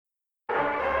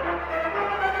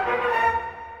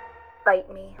Bite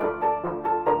Me.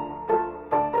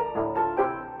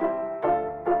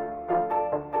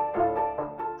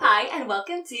 Hi, and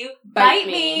welcome to Bite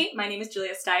Me. My name is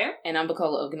Julia Steyer. And I'm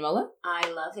Bacola Ogunmola.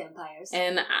 I love vampires.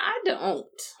 And I don't.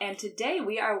 And today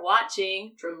we are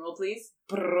watching, drumroll please,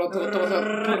 Vampire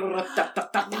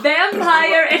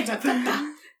and...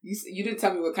 You didn't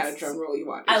tell me what kind of drum roll you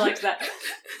wanted. I liked that.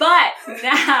 But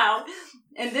now,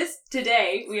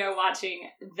 today we are watching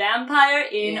Vampire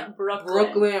in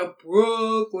Brooklyn.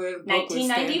 Brooklyn.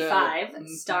 1995,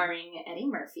 starring Eddie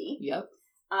Murphy. Yep.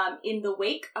 In the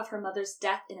wake of her mother's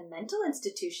death in a mental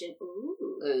institution,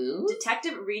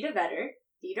 Detective Rita Vedder,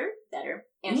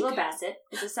 Angela Bassett,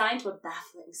 is assigned to a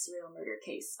baffling serial murder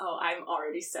case. Oh, I'm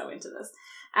already so into this.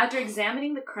 After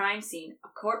examining the crime scene, a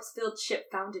corpse-filled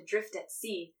ship found adrift at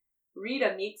sea,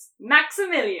 Rita meets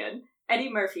Maximilian,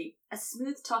 Eddie Murphy, a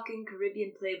smooth-talking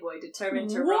Caribbean playboy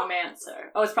determined to romance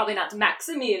her. Oh, it's probably not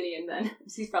Maximilian then.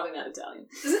 He's probably not Italian.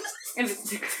 If it's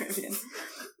the Caribbean.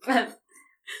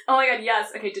 Oh my god,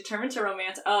 yes. Okay, determined to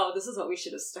romance. Oh, this is what we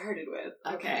should have started with.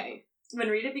 Okay. When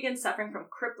Rita begins suffering from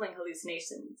crippling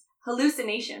hallucinations,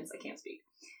 I can't speak,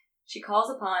 she calls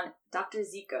upon Dr.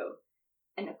 Zico,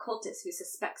 an occultist who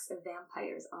suspects of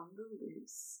vampires on the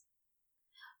loose.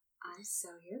 I'm so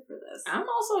here for this. I'm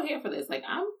also here for this. Like,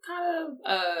 I'm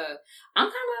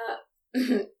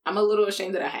a little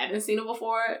ashamed that I haven't seen it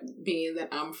before, being that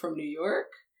I'm from New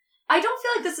York. I don't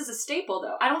feel like this is a staple,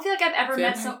 though. I don't feel like I've ever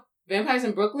met some... Vampires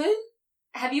in Brooklyn?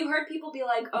 Have you heard people be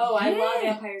like, oh, yeah. I love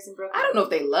Vampires in Brooklyn? I don't know if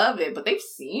they love it, but they've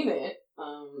seen it.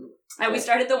 We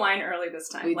started the wine early this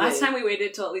time. Last time we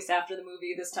waited till at least after the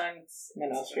movie. This time it's...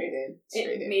 No, straight in.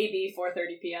 It may be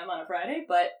 4:30 p.m. on a Friday,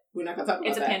 but... We're not going to talk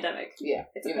about that. It's a pandemic. Yeah.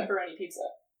 It's a pepperoni pizza.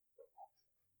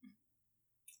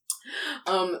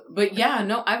 But yeah,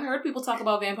 no, I've heard people talk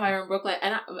about Vampires in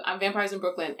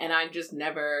Brooklyn, and I just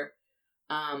never...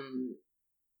 I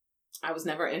was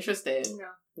never interested. No.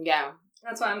 Yeah.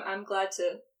 That's why I'm glad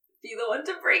to be the one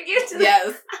to bring you to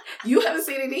Yes. You haven't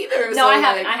seen it either. No, so I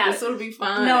haven't. I haven't. This will be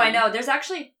fun. No, I know. There's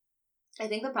actually... I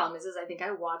think the problem is I think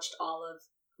I watched all of,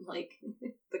 like,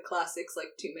 the classics,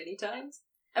 like, too many times.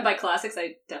 And by classics,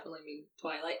 I definitely mean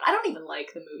Twilight. I don't even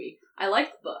like the movie. I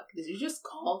like the book. Did you just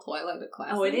call Twilight a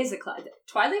classic? Oh, it is a classic.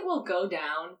 Twilight will go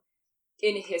down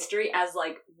in history as,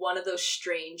 like, one of those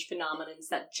strange phenomenons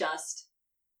that just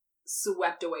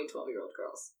swept away 12-year-old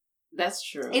girls. That's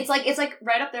true. It's like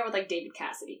right up there with, like, David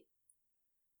Cassidy.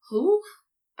 Who?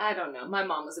 I don't know. My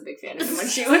mom was a big fan of him when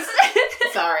she was...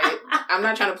 Sorry. I'm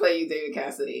not trying to play you, David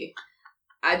Cassidy.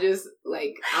 I just,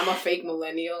 like, I'm a fake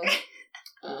millennial.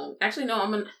 Actually, no,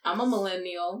 I'm a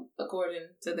millennial, according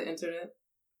to the internet.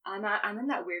 I'm in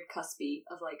that weird cuspy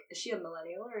of, like, is she a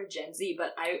millennial or a Gen Z?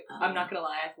 But I'm not gonna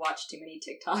lie, I've watched too many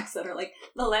TikToks that are like,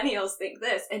 millennials think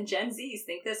this, and Gen Zs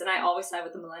think this, and I always side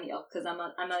with the millennial, because I'm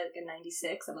like a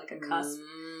 96, I'm like a cusp.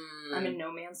 I'm in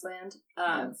no man's land.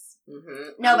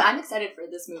 No, but I'm excited for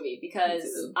this movie, because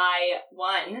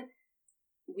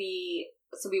we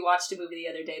watched a movie the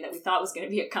other day that we thought was going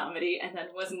to be a comedy, and then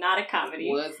was not a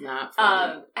comedy. Was not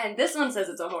funny. And this one says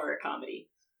it's a horror comedy.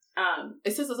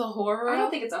 It says it's a horror? I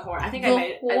don't think it's a horror. I think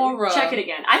check it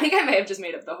again. I think I may have just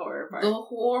made up the horror part. The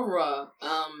horror.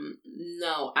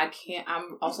 No, I can't.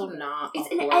 I'm also not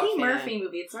It's an Eddie Murphy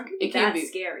movie. It's not going to be that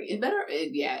scary. It's better.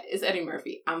 It's Eddie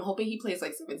Murphy. I'm hoping he plays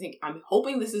like 17. I'm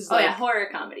hoping this is horror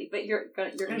comedy. But you're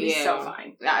gonna be so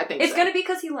fine. Yeah, I think it's gonna be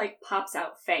because he like pops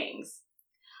out fangs.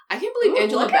 I can't believe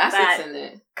Angela Bassett's in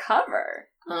it. Cover.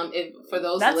 For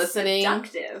those That's listening,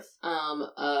 seductive.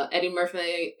 Eddie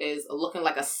Murphy is looking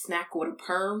like a snack with a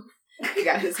perm. He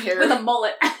got his hair with a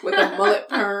mullet,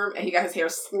 perm, and he got his hair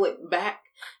slicked back.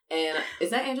 And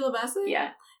is that Angela Bassett? Yeah,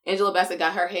 Angela Bassett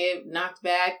got her head knocked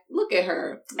back. Look at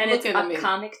her, and it's a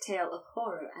comic tale of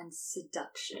horror and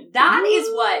seduction. That is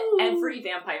what every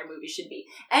vampire movie should be.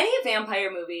 Any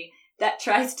vampire movie that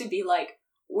tries to be like,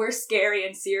 we're scary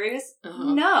and serious.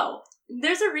 No.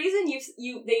 There's a reason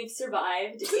they've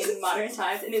survived in modern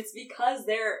times, and it's because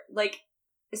they're, like,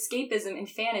 escapism and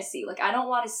fantasy. Like, I don't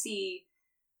want to see...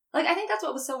 Like, I think that's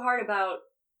what was so hard about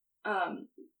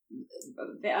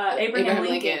Abraham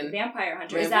Lincoln, Vampire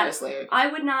Hunter, is that Slayer. I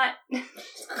would not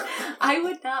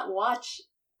watch...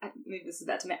 Maybe this is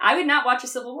bad to me. I would not watch a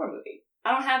Civil War movie.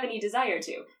 I don't have any desire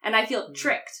to. And I feel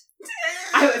tricked.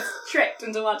 I was tricked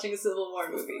into watching a Civil War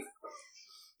movie.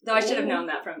 Though I should have known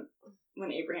that from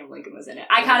when Abraham Lincoln was in it.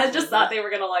 I kind of just thought they were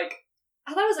going to, like...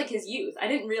 I thought it was, like, his youth. I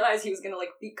didn't realize he was going to, like,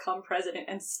 become president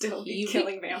and still be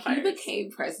killing vampires. He became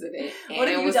president. What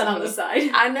have you done on the side?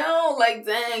 I know, like,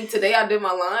 dang, today I did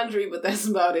my laundry, but that's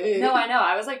about it. No, I know.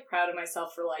 I was, like, proud of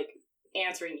myself for, like,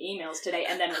 answering emails today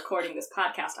and then recording this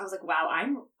podcast. I was like, wow,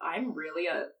 I'm really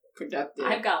a productive.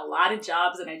 I've got a lot of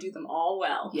jobs and I do them all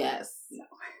well. Yes. No.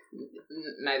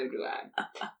 Neither do I.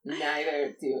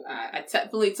 Neither do I. I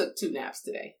definitely took 2 naps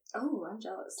today. Oh, I'm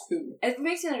jealous. 2. If it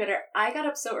makes you feel better, I got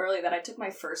up so early that I took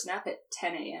my first nap at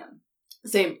 10 a.m.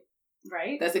 Same.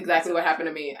 Right? That's exactly what happened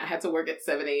to me. I had to work at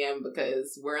 7 a.m.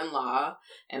 because we're in law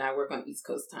and I work on East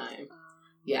Coast time.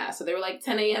 Yeah, so they were like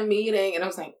 10 a.m. meeting and I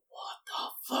was like,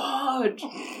 what the fudge?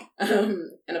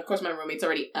 And of course my roommate's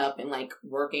already up and like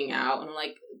working out and I'm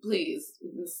like, please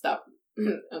stop.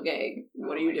 Okay,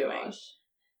 what are you doing? Gosh.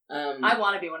 I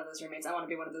want to be one of those roommates. I want to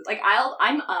be one of those. Like,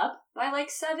 I'm up by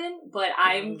like 7, but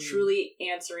I'm truly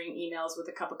answering emails with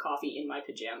a cup of coffee in my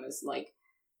pajamas. Like,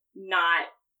 not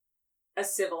a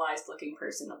civilized looking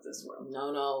person of this world.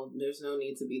 No, there's no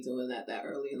need to be doing that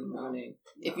early in the morning.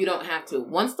 No. If you don't have to.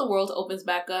 Once the world opens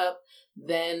back up,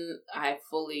 then I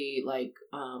fully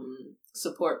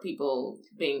support people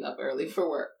being up early for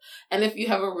work. And if you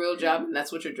have a real job and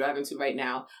that's what you're driving to right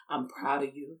now, I'm proud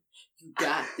of you. You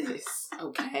got this,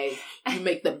 okay? You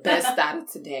make the best out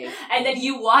of today. And then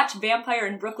you watch Vampire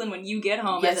in Brooklyn when you get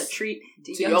home as a treat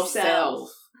to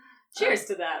yourself. Cheers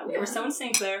to that. We were so in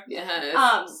sync there.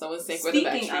 Yeah, so in sync with the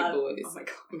Backstreet Boys. Oh my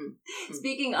god. Mm-hmm.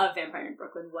 Speaking of Vampire in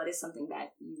Brooklyn, what is something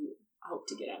that you hope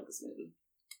to get out of this movie?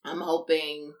 I'm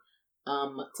hoping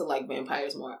to like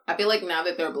vampires more. I feel like now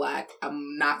that they're black,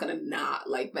 I'm not gonna not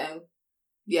like them.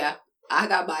 Yeah, I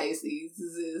got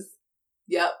biases.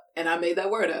 Yep, and I made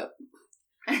that word up.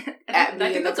 I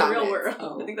think that's a real word.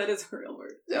 Oh. I think that is a real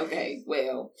word. Okay,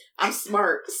 well, I'm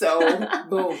smart, so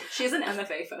boom. She has an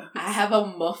MFA, folks. I have a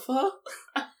muffa.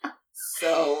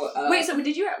 So wait, so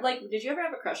did you ever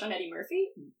have a crush on Eddie Murphy?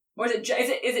 Or is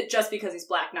it just because he's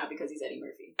black, not because he's Eddie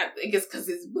Murphy? I think it's because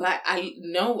he's black. I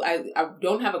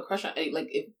don't have a crush on Eddie. Like,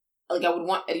 if I would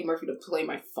want Eddie Murphy to play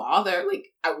my father. Like,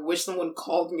 I wish someone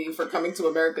called me for Coming to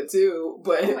America too.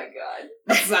 But oh my god!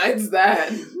 Besides that,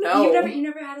 no. You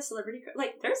never had a celebrity crush?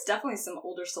 Like, there's definitely some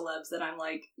older celebs that I'm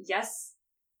like, yes,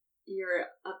 you're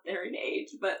up there in age,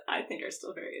 but I think are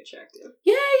still very attractive.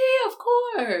 Yeah, of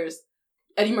course.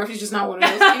 Eddie Murphy's just not one of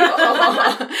those people.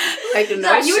 Like,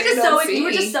 no, sorry, you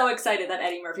were just so excited that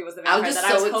Eddie Murphy was the vampire that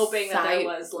I was hoping that there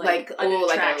was an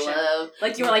attraction. Like, I love.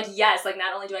 Like, you were like, yes, like,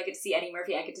 not only do I get to see Eddie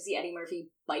Murphy, I get to see Eddie Murphy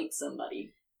bite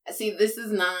somebody. See, this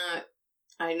is not.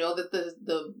 I know that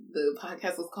the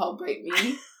podcast was called Bite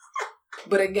Me,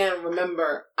 but again,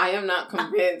 remember, I am not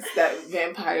convinced that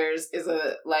vampires is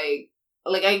a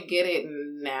like I get it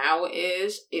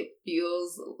now-ish. It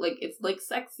feels like it's like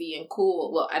sexy and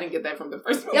cool. Well, I didn't get that from the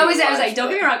first movie. I was like, don't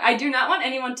get me wrong, I do not want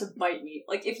anyone to bite me.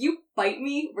 Like, if you bite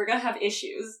me, we're gonna have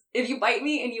issues. If you bite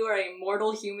me and you are a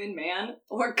mortal human man,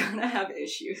 we're gonna have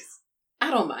issues. I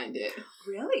don't mind it.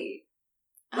 Really?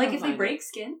 Like, if they break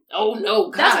skin? Oh, no,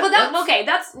 God.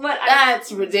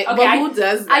 That's ridiculous. Okay, but who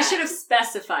does that? I should have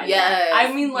specified that.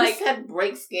 I mean, like... You said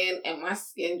break skin and my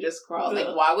skin just crawled. Like,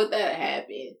 why would that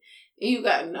happen? You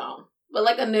got... No. But,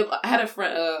 like, a nipple... I had a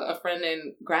friend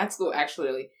in grad school,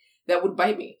 actually, that would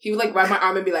bite me. He would, like, grab my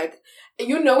arm and be like... And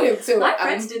you know him, too. My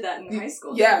friends did that in high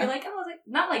school. Yeah. They'd be like, oh, like,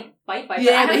 not, like, bite.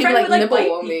 Yeah, I had a friend who would, like, bite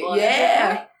on people. Me. Yeah.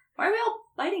 Like, why are we all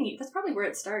biting you? That's probably where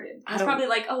it started. It's probably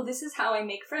like, oh, this is how I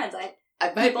make friends.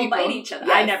 People bite each other.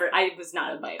 Yes. I was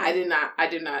not a biter. I did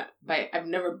not bite.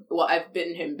 I've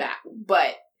bitten him back,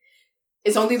 but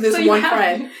it's only this one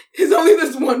friend. It's only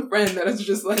this one friend that is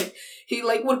just like, he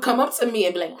like would come up to me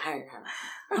and be like,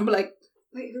 I'm like,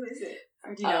 wait, who is it?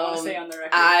 Or do you not want to say on the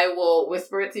record? I will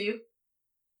whisper it to you.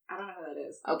 I don't know who that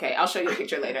is. Okay, I'll show you a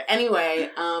picture later. Anyway,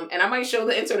 and I might show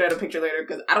the internet a picture later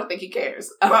because I don't think he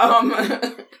cares.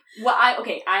 Well, I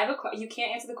have you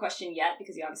can't answer the question yet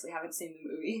because you obviously haven't seen the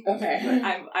movie. Okay. But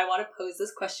I want to pose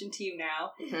this question to you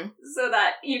now so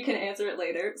that you can answer it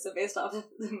later. So based off of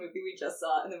the movie we just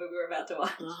saw and the movie we're about to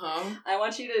watch, I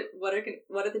want you to what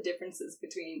are the differences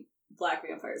between black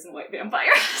vampires and white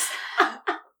vampires?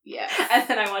 Yes. And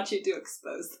then I want you to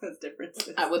expose those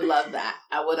differences. I would love that.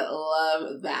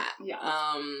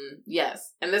 Yeah.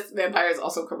 Yes. And this vampire is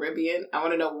also Caribbean. I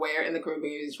want to know where in the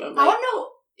Caribbean he's from. I want to know.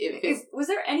 Was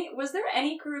there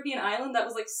any Caribbean island that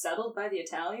was like settled by the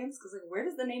Italians? Because like, where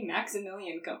does the name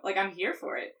Maximilian come? Like, I'm here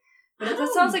for it, but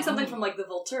that sounds like something from like the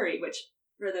Volturi, which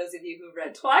for those of you who've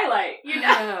read Twilight, you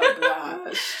know. Oh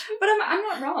gosh! But I'm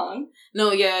not wrong.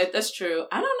 No, yeah, that's true.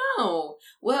 I don't know.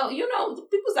 Well, you know, the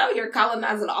people's out here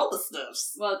colonizing all the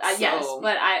stuffs. Well, yes,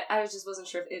 but I just wasn't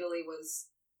sure if Italy was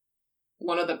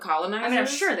one of the colonizers. I mean, I'm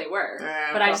sure they were, but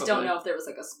probably. I just don't know if there was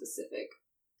like a specific.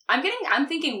 I'm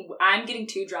getting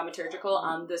too dramaturgical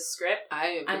on this script.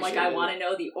 I'm like, I want to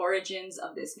know the origins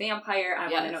of this vampire. I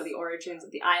want to know the origins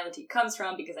of the island he comes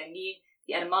from because I need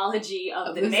the etymology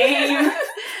of the name.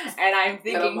 and I'm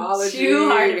thinking too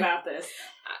hard about this.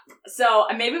 So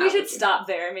maybe we should stop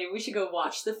there. Maybe we should go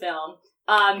watch the film.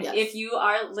 Yes. If you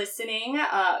are listening,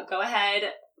 go ahead,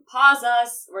 pause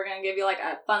us. We're going to give you like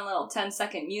a fun little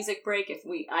 10-second music break if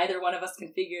either one of us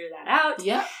can figure that out.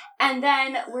 Yeah. And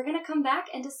then we're going to come back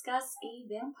and discuss A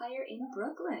Vampire in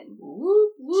Brooklyn.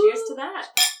 Woo, woo. Cheers to that.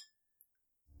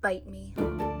 Bite me.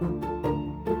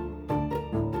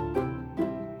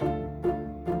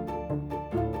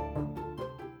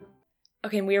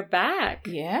 Okay, and we're back.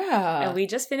 Yeah. And we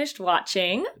just finished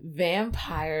watching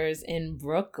Vampires in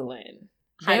Brooklyn.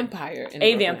 Vampire in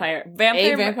A Brooklyn. Vampire.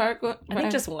 A vampire? I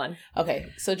think just one. Okay,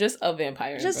 so just a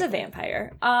vampire. Just a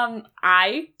vampire.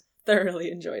 I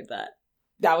thoroughly enjoyed that.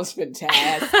 That was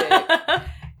fantastic.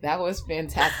 That was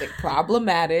fantastic.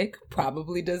 Problematic.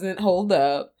 Probably doesn't hold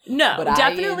up. No, but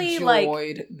definitely I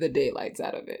enjoyed the daylights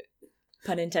out of it.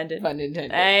 Pun intended. Pun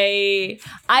intended. I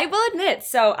will admit,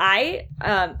 so sorry,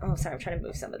 I'm trying to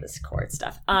move some of this cord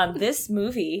stuff. This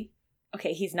movie,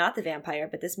 okay, he's not the vampire,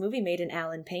 but this movie made an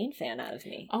Alan Payne fan out of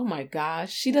me. Oh my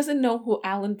gosh. She doesn't know who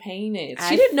Alan Payne is.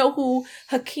 She didn't know who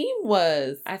Hakeem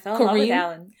was. I fell in love with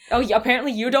Alan. Oh, yeah,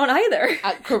 apparently you don't either.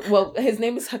 Well, his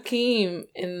name is Hakeem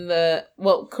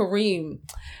Kareem.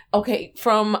 Okay,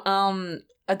 from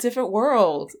A Different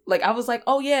World. Like, I was like,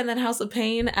 oh yeah, and then House of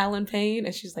Pain, Alan Payne.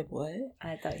 And she's like, what?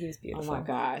 I thought he was beautiful. Oh my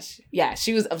gosh. Yeah,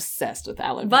 she was obsessed with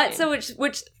Alan Payne. But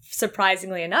which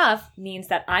surprisingly enough means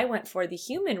that I went for the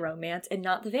human romance and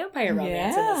not the vampire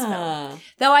romance in this film.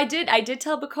 Though I did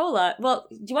tell Bacola, well,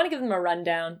 do you want to give them a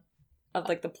rundown of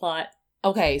like the plot?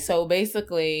 Okay, so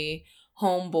basically,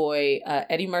 homeboy,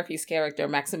 Eddie Murphy's character,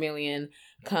 Maximilian,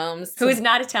 comes who is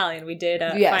not Italian. We did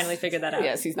finally figure that out.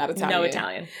 Yes, he's not Italian. No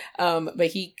Italian. But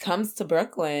he comes to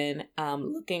Brooklyn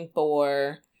looking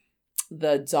for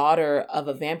the daughter of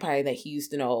a vampire that he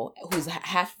used to know, who's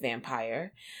half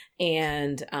vampire,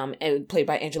 and played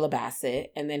by Angela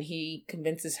Bassett. And then he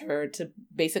convinces her to,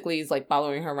 basically is like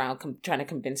following her around, trying to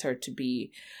convince her to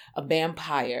be a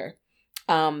vampire.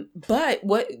 But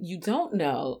what you don't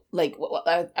know, like,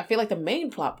 I feel like the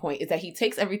main plot point is that he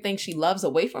takes everything she loves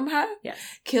away from her. Yes.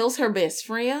 Kills her best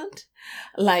friend.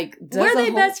 Like, were they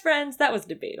best friends? That was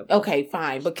debatable. Okay,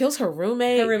 fine. But kills her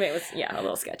roommate. Her roommate was, a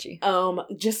little sketchy.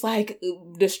 Just like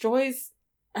destroys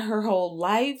her whole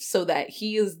life so that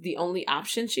he is the only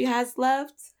option she has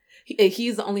left.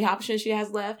 He's the only option she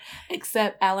has left,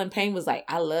 except Alan Payne was like,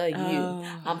 I love you.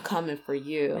 I'm coming for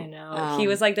you. I know. He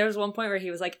was like, there was one point where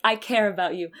he was like, I care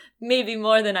about you, maybe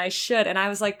more than I should. And I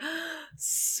was like,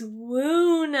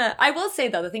 swoon. I will say,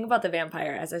 though, the thing about the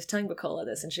vampire, as I was telling Bacola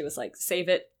this, and she was like, save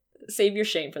your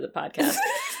shame for the podcast,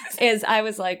 is I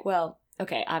was like, well,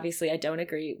 okay, obviously I don't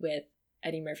agree with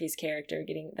Eddie Murphy's character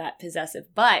getting that possessive,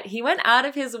 but he went out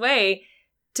of his way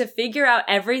to figure out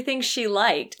everything she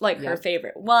liked, like her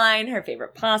favorite wine, her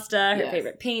favorite pasta, her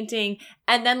favorite painting,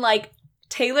 and then like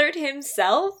tailored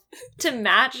himself to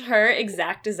match her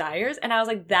exact desires. And I was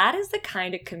like, that is the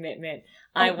kind of commitment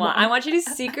I want. I want you to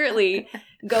secretly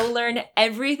go learn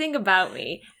everything about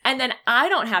me. And then I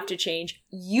don't have to change.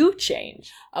 You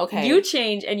change. Okay. You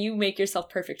change and you make yourself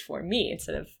perfect for me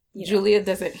instead of, Julia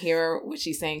doesn't hear what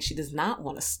she's saying. She does not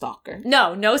want a stalker.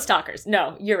 No stalkers.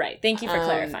 No, you're right. Thank you for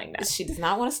clarifying that. She does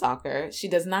not want a stalker. She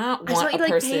does not want a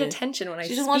person. Pay attention when I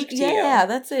speak to you. Yeah,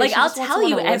 that's it. Like, I'll tell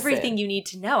you everything you need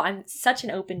to know. I'm such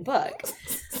an open book.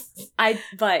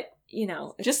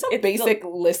 Just some basic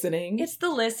listening. It's the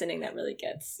listening that really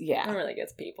gets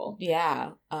people. Yeah.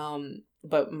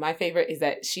 But my favorite is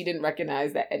that she didn't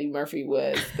recognize that Eddie Murphy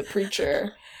was the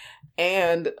preacher.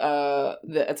 And the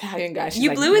Italian guy,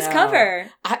 you blew his cover.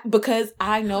 Because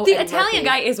I know the Italian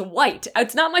guy is white.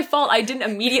 It's not my fault. I didn't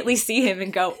immediately see him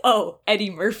and go, "Oh,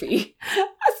 Eddie Murphy." I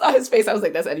saw his face. I was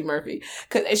like, "That's Eddie Murphy."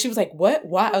 And she was like, "What?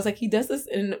 Why?" I was like, "He does this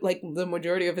in like the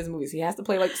majority of his movies. He has to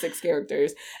play like 6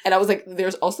 characters." And I was like,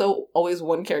 "There's also always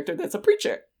one character that's a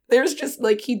preacher. There's just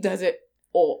like he does it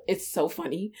all. It's so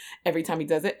funny every time he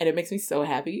does it, and it makes me so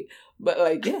happy." But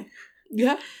like,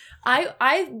 yeah.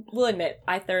 I will admit,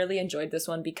 I thoroughly enjoyed this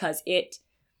one because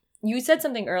you said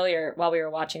something earlier while we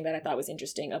were watching that I thought was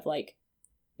interesting of like,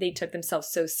 they took themselves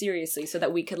so seriously so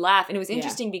that we could laugh. And it was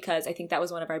interesting because I think that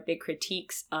was one of our big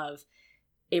critiques of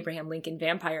Abraham Lincoln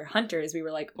Vampire Hunters. We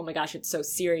were like, oh my gosh, it's so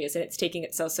serious and it's taking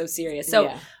itself so serious.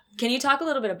 So can you talk a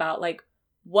little bit about like,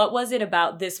 what was it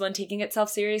about this one taking itself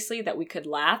seriously that we could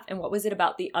laugh? And what was it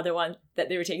about the other one that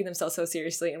they were taking themselves so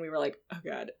seriously and we were like, oh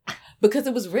God. Because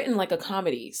it was written like a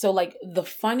comedy. So like the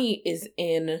funny is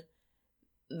in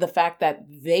the fact that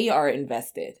they are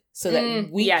invested. so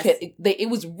that it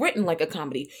was written like a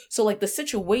comedy. So like the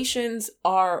situations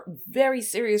are very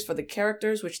serious for the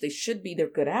characters, which they should be. They're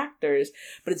good actors,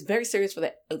 but it's very serious for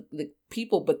the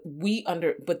people. But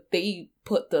they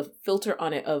put the filter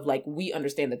on it of like, we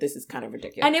understand that this is kind of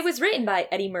ridiculous. And it was written by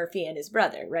Eddie Murphy and his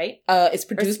brother, right? It's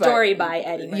produced by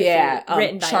Eddie Murphy. Yeah,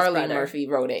 written by Charlie his brother. Murphy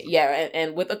wrote it. Yeah,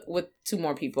 and with two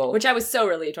more people, which I was so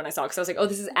relieved when I saw, because I was like, oh,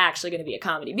 this is actually going to be a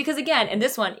comedy. Because again, in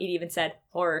this one, it even said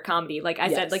horror comedy. Like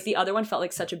I said, like the other one felt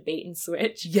like such a bait and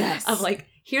switch. Yes, of like,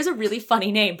 here's a really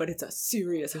funny name, but it's a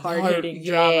serious, hard-hitting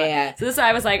drama. So this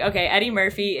I was like, okay, Eddie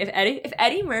Murphy. If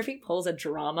Eddie Murphy pulls a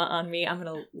drama on me, I'm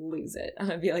gonna lose it. I'm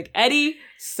gonna be like, Eddie,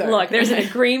 look, there's an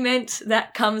agreement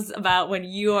that comes about when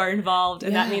you are involved,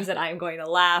 and that means that I'm going to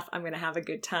laugh. I'm gonna have a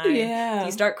good time. Yeah. If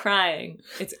you start crying,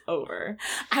 it's over.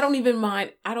 I don't even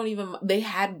mind. They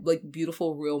had like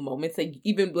beautiful, real moments. Like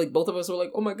even like both of us were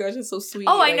like, oh my gosh, it's so sweet.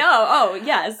 Oh, like, I know. Oh,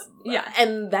 yes. Yeah.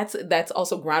 And that's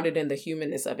also grounded in the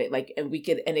humanness of it. Like, and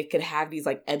it could have these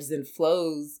like ebbs and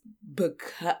flows,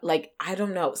 because like, I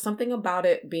don't know, something about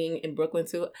it being in Brooklyn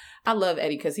too. I love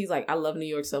Eddie because he's like, I love New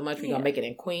York so much. We're gonna make it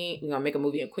in Queens. We're gonna make a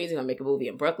movie in Queens. We're gonna make a movie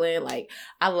in Brooklyn. Like,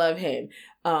 I love him.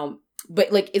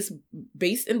 But like, it's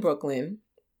based in Brooklyn,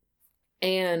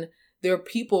 and there are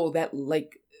people that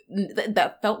like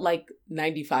that felt like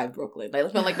 95 Brooklyn. Like,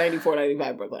 it felt like 94,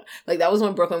 95 Brooklyn. Like, that was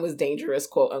when Brooklyn was dangerous,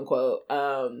 quote unquote.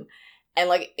 And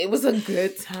like, it was a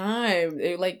good time.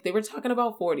 They were talking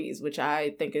about 40s, which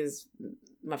I think is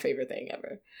my favorite thing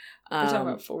ever. You're talking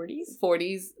about 40s?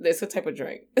 40s. There's a type of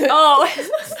drink. Oh,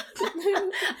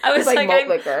 I was like malt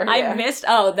liquor. I missed.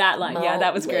 Oh, that line. Yeah,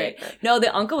 that was great. Liquor. No,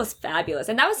 the uncle was fabulous,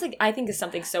 and that was like, I think is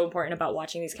something so important about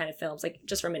watching these kind of films, like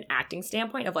just from an acting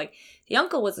standpoint of like, the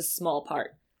uncle was a small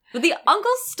part. But the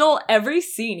uncle stole every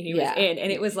scene he was in,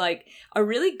 and it was like a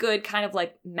really good kind of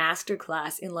like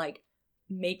masterclass in like,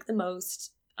 make the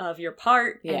most of your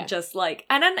part and just like,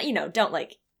 and then, don't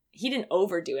like, he didn't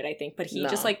overdo it, I think, but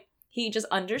he just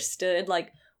understood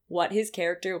like what his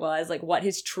character was, like what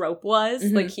his trope was.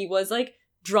 Mm-hmm. Like, he was like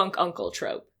drunk uncle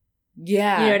trope.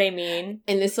 Yeah. You know what I mean?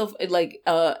 And it's so like,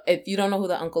 if you don't know who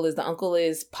the uncle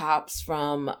is Pops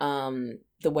from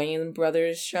the Wayans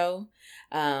Brothers show.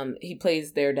 He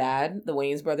plays their dad, the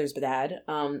Wayans Brothers' dad.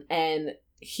 And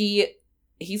he's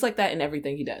like that in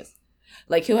everything he does.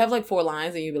 Like, he'll have like 4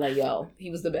 lines and you'll be like, yo,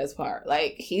 he was the best part.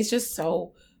 Like, he's just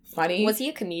so funny. Was he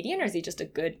a comedian or is he just a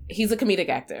good... He's a comedic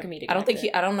actor. I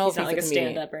don't know he's if he's not like a comedian.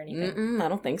 Stand-up or anything. I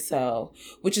don't think so.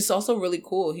 Which is also really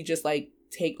cool. He just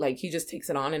he just takes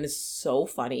it on and is so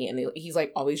funny, and he's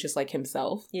like always just like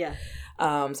himself. Yeah.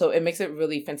 So it makes it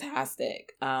really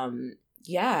fantastic.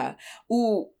 Yeah.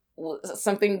 Ooh,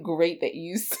 something great that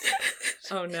you said.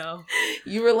 Oh no.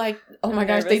 You were like, oh my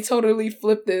gosh, they totally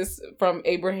flipped this from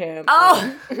Abraham.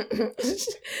 Oh.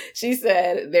 She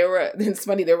said it's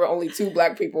funny, there were only 2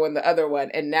 black people in the other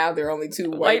one, and now there are only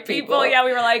 2 white people. Yeah,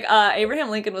 we were like, Abraham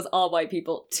Lincoln was all white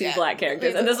people, 2 black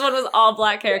characters. And this one was all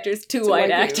black characters, 2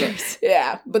 white actors.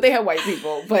 Yeah, but they had white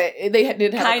people, but they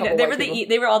did have kind of.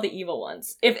 They were all the evil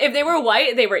ones. If they were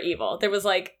white, they were evil. There was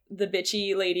like the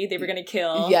bitchy lady they were gonna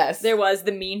kill. Yes. There was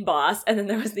the mean boss, and then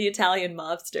there was the Italian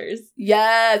mobsters.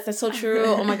 Yes, that's so true.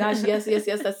 Oh my gosh, yes,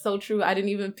 that's so true. I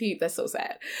didn't even peep. That's so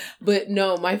sad. But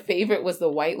no, my favorite was the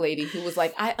white lady who was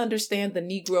like, I understand the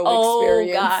Negro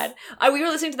experience. Oh God. We were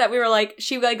listening to that. We were like,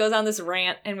 she like goes on this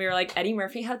rant, and we were like, Eddie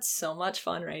Murphy had so much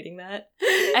fun writing that.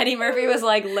 Eddie Murphy was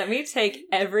like, let me take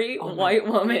every white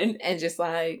woman and just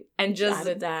jot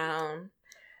it down.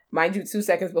 Mind you, 2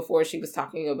 seconds before she was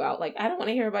talking about like, I don't want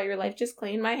to hear about your life, just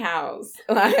clean my house.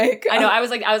 Like, I know, I was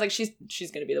like,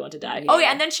 she's gonna be the one to die. Yeah. Oh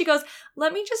yeah, and then she goes,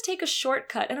 let me just take a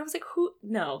shortcut, and I was like, who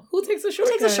takes a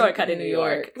shortcut? Who takes a shortcut in New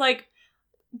York? Like,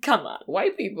 come on,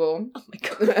 white people. Oh my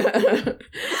God.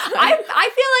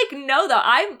 I feel like no though.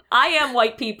 I am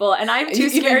white people, and I'm too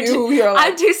scared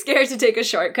I'm too scared to take a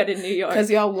shortcut in New York.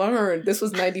 Because y'all learned this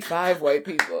was 95 white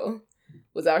people.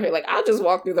 Was out here like, I'll just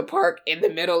walk through the park in the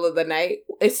middle of the night.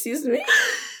 Excuse me?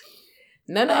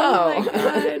 No. Oh my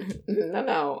God.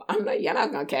 No. I'm not. You're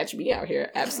not gonna catch me out here.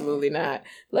 Absolutely not.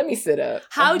 Let me sit up.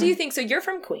 How do you think? So you're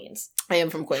from Queens. I am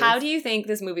from Queens. How do you think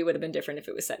this movie would have been different if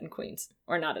it was set in Queens,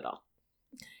 or not at all?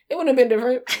 It wouldn't have been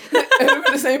different. It would have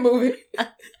been the same movie.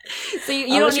 So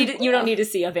you don't need to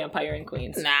see a vampire in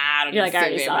Queens. Nah, I don't You're like, I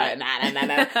already saw it.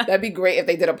 Nah. That'd be great if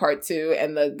they did a part 2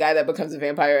 and the guy that becomes a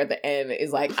vampire at the end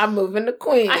is like, I'm moving to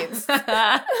Queens.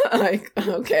 Like,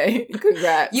 okay,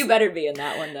 congrats. You better be in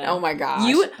that one then. Oh my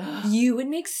gosh. You would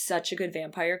make such a good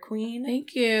vampire queen.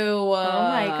 Thank you. Oh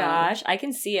my gosh. I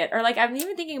can see it. Or like, I'm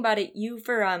even thinking about it, you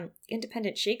for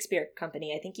Independent Shakespeare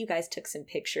Company, I think you guys took some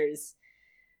pictures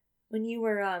when you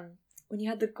were when you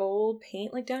had the gold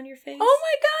paint like down your face. Oh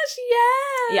my gosh,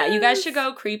 yes. Yeah, you guys should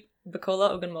go creep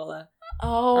Bacola Ogunmola.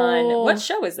 Oh. On what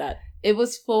show is that? It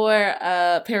was for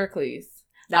Pericles.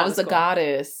 That was a cool.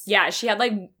 Goddess. Yeah, she had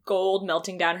like gold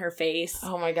melting down her face.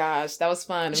 Oh my gosh, that was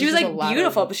fun. She was like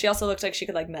beautiful, but she also looked like she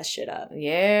could like mess shit up.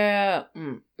 Yeah,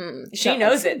 she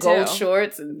knows it too. Gold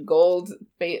shorts and gold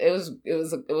face. It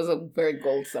was a very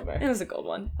gold summer. It was a gold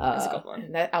one. It was a gold one.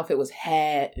 And that outfit was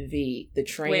heavy. The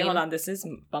train. Wait, hold on. This is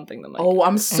bumping the mic. Oh,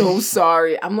 I'm so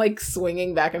sorry. I'm like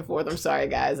swinging back and forth. I'm sorry,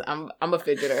 guys. I'm a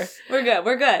fidgeter. We're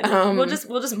good.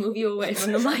 We'll just move you away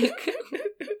from the mic.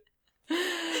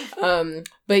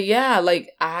 But yeah,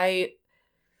 like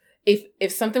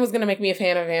if something was gonna make me a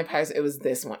fan of vampires, it was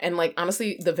this one. And like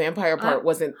honestly, the vampire part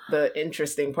wasn't the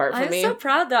interesting part for me. I'm so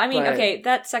proud though. I mean, okay,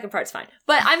 that second part's fine.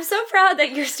 But I'm so proud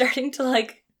that you're starting to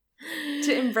like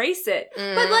to embrace it.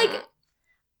 But like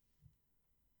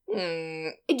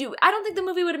I don't think the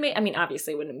movie would have made, I mean,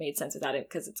 obviously it wouldn't have made sense without it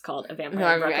because it's called A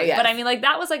Vampire in Brooklyn. Yes. But I mean, like,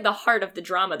 that was like the heart of the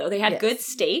drama, though. They had good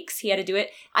stakes. He had to do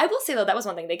it. I will say, though, that was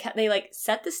one thing. They like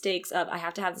set the stakes of, I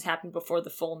have to have this happen before the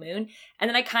full moon. And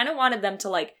then I kind of wanted them to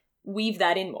like weave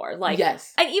that in more. Like,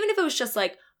 yes. And even if it was just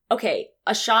like, okay,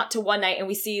 a shot to one night and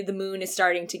we see the moon is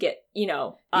starting to get,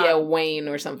 wane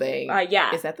or something.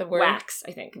 Yeah. Is that the word? Wax,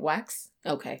 I think. Wax?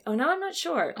 Okay. Oh, no, I'm not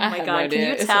sure. Oh my God. Can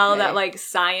you tell that like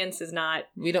science is not...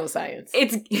 We don't science.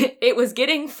 It was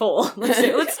getting full.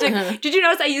 Let's stick. Did you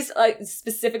notice I used like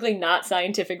specifically not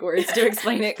scientific words to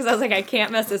explain it? Because I was like, I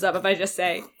can't mess this up if I just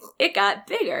say it got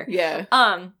bigger. Yeah.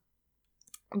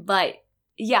 But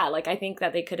yeah, like I think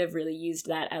that they could have really used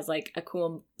that as like a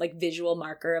cool like visual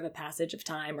marker of a passage of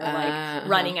time or like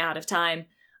running out of time.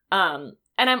 And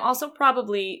I'm also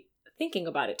probably thinking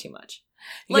about it too much.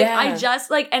 Like I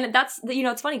just like, and that's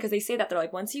it's funny because they say that they're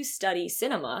like once you study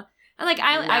cinema, and like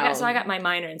I got my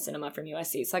minor in cinema from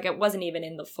USC, so like it wasn't even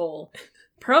in the full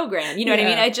program. You know what I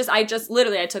mean? I just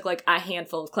literally I took like a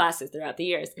handful of classes throughout the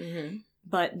years. Mm-hmm.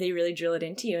 But they really drill it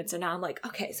into you. And so now I'm like,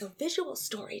 okay, so visual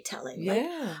storytelling. Yeah.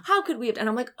 Like, how could we have... And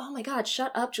I'm like, oh my God,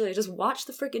 shut up, Julia. Just watch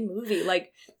the freaking movie.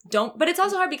 Like, don't... But it's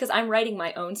also hard because I'm writing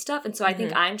my own stuff. And so I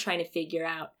think I'm trying to figure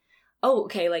out, oh,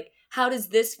 okay, like, how does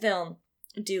this film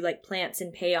do, like, plants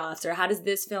and payoffs? Or how does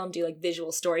this film do, like,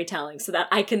 visual storytelling so that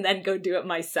I can then go do it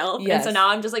myself? Yes. And so now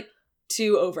I'm just, like,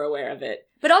 too over-aware of it.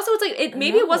 But also it's like,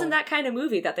 maybe it wasn't that kind of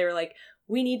movie that they were like,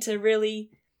 we need to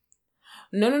really...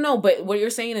 No. But what you're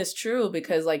saying is true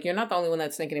because, like, you're not the only one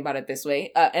that's thinking about it this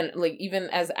way. And, like, even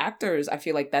as actors, I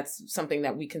feel like that's something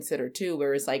that we consider, too,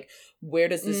 where it's, like, where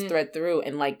does this thread through?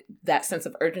 And, like, that sense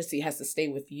of urgency has to stay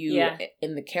with you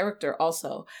in the character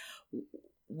also.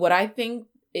 What I think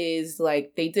is,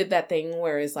 like, they did that thing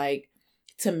where it's, like,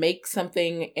 to make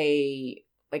something a...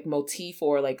 like motif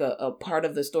or like a part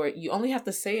of the story, you only have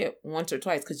to say it once or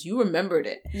twice because you remembered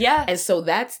it. Yeah. And so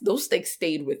those stakes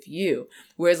stayed with you.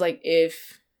 Whereas like it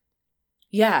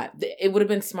would have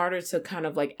been smarter to kind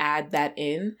of like add that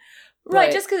in.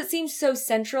 Right, just because it seems so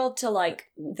central to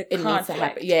like the conflict. Needs to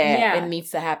happen. Yeah, it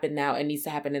needs to happen now. It needs to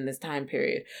happen in this time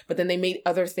period. But then they made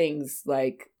other things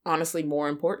like honestly more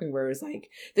important where it's like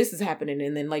this is happening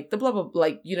and then like the blah blah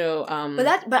like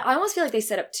But I almost feel like they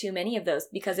set up too many of those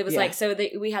because it was like so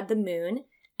we had the moon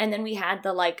and then we had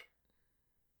the like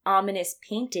ominous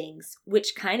paintings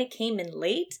which kind of came in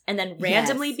late and then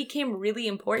randomly became really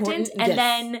important and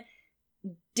then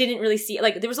didn't really see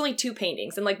like there was only 2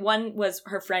 paintings and like one was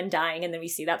her friend dying and then we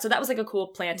see that, so that was like a cool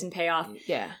plant and payoff.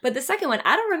 But the second one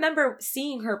I don't remember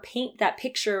seeing her paint that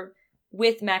picture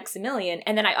with Maximilian,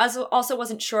 and then I also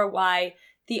wasn't sure why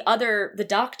the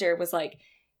doctor was like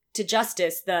to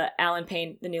Justice, the Alan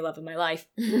Payne, the new love of my life,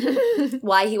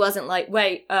 why he wasn't like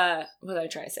what did I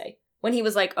try to say when he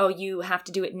was like, oh, you have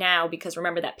to do it now because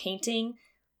remember that painting,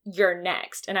 you're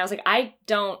next. And I was like, I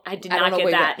did not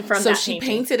get that from that painting. So she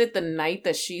painted it the night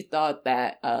that she thought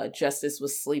that Justice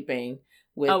was sleeping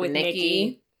with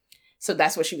Nikki. So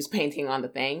that's what she was painting on the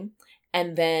thing.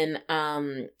 And then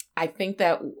I think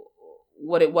that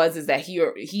what it was is that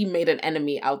he made an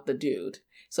enemy out the dude.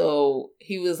 So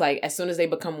he was like, as soon as they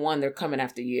become one, they're coming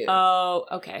after you. Oh,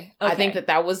 okay. I think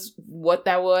that was what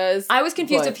that was. I was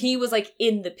confused if he was like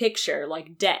in the picture,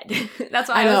 like dead. That's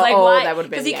why I was like, why? That would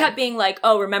have been because he kept being like,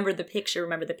 oh, remember the picture.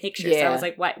 Yeah. So I was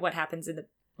like, what happens in the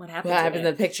what happens in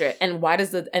the picture? And why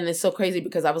does and it's so crazy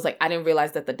because I was like, I didn't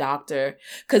realize that the doctor,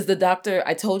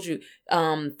 I told you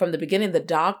from the beginning, the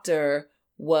doctor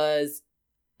was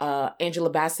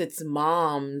Angela Bassett's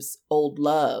mom's old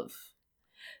love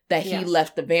that he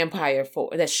left the vampire for,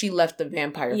 that she left the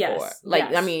vampire for.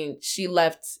 Like, I mean, she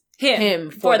left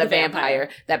him for the vampire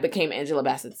that became Angela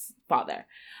Bassett's father.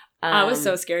 I was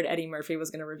so scared Eddie Murphy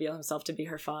was going to reveal himself to be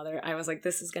her father. I was like,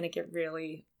 this is going to get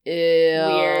really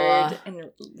weird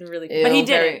and really... But he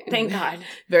didn't, thank God.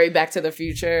 Very Back to the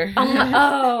Future.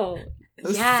 It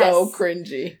was so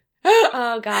cringy.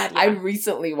 Oh, God, yeah. I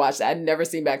recently watched it. I'd never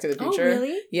seen Back to the Future. Oh,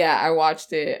 really? Yeah, I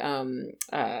watched it,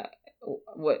 a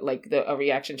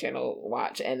reaction channel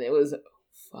watch, and it was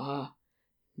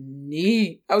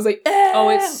funny. I was like, oh,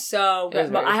 it's so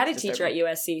good. Well, I had a teacher at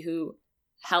USC who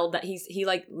held that he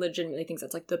like legitimately thinks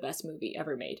that's like the best movie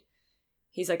ever made.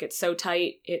 He's like, it's so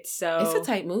tight. It's a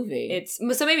tight movie. It's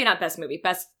so maybe not best movie,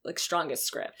 best like strongest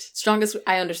script.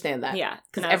 I understand that. Yeah,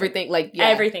 because everything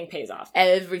everything pays off.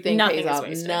 Everything Nothing pays off.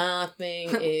 Wasted. Nothing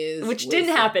is which wasted.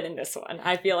 Didn't happen in this one.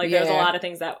 I feel like there's a lot of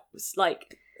things that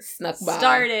like snuck by,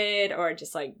 started, or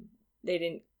just like they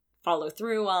didn't follow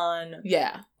through on.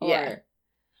 Yeah.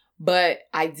 But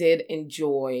I did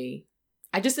enjoy.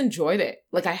 I just enjoyed it.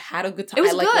 Like, I had a good time. It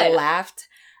was good. Laughed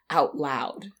out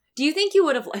loud. Do you think you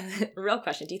would have... Real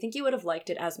question. Do you think you would have liked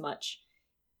it as much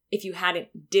if you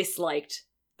hadn't disliked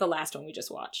the last one we just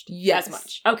watched? Yes. As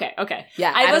much. Okay.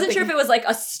 Yeah. I wasn't sure if it was like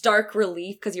a stark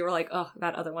relief because you were like, oh,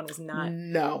 that other one was not.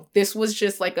 No. This was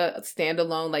just like a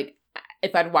standalone. Like,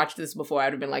 if I'd watched this before,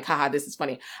 I'd have been like, haha, this is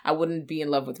funny. I wouldn't be in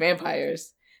love with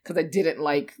vampires. Because I didn't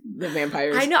like the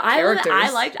vampires. I know. Characters.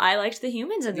 I liked the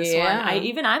humans in this one.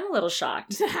 I'm a little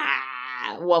shocked.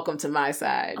 Welcome to my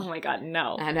side. Oh my God,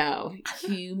 no. I know.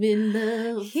 Human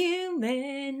love.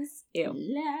 Humans. Ew.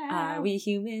 Love. Are we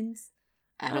humans?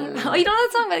 I don't know. Oh, you know that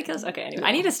song by the Killers? Okay, anyway.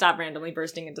 I need to stop randomly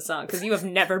bursting into song because you have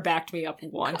never backed me up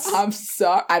once. I'm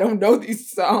sorry. I don't know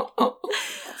these songs.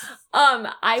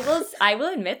 I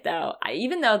will admit though,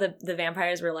 even though the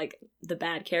vampires were like the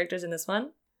bad characters in this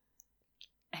one,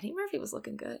 Eddie Murphy was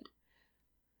looking good.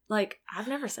 Like, I've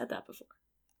never said that before.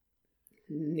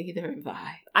 Neither have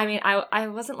I. I mean, I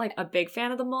wasn't like a big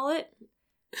fan of the mullet.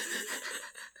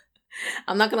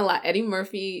 I'm not gonna lie.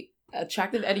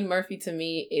 Attractive Eddie Murphy to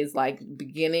me is like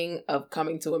beginning of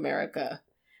Coming to America.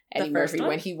 Eddie Murphy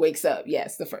when he wakes up.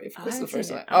 Yes, the first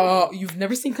one. Oh, you've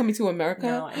never seen Coming to America?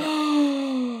 No, I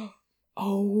haven't.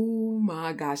 Oh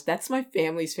my gosh, that's my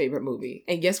family's favorite movie.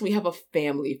 And yes, we have a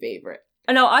family favorite.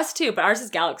 Oh, no, us too, but ours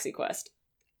is Galaxy Quest.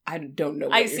 I don't know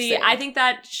what you're saying. I think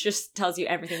that just tells you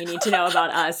everything you need to know about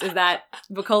us, is that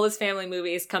Bacola's family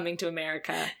movie is Coming to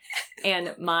America,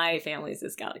 and my family's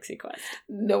is Galaxy Quest.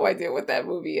 No idea what that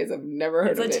movie is. I've never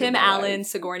heard of it. It's a Tim Allen,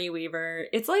 Sigourney Weaver.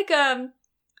 It's like,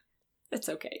 it's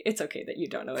okay. It's okay that you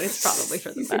don't know it. It's probably for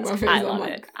the best. I love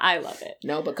it. I love it.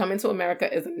 No, but Coming to America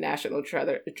is a national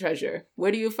treasure.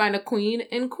 Where do you find a queen?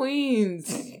 In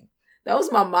Queens. That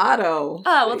was my motto.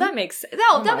 Oh, well, that makes sense.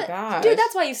 Oh my gosh. Dude,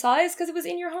 that's why you saw it, because it was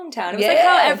in your hometown. It was like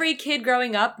how every kid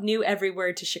growing up knew every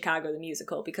word to Chicago the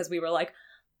Musical, because we were like,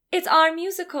 it's our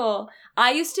musical.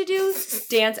 I used to do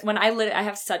dance when I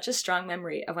have such a strong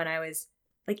memory of when I was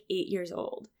like 8 years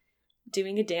old,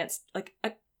 doing a dance, like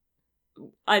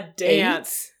a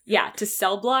dance. 8? Yeah, to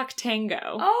Cell Block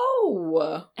Tango.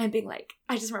 Oh. And being like,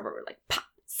 I just remember we're like, pop,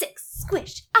 6,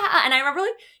 squish, and I remember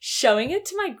like showing it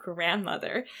to my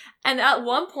grandmother, and at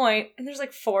one point, and there's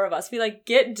like 4 of us, we like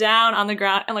get down on the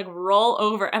ground and like roll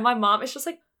over, and my mom is just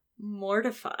like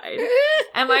mortified,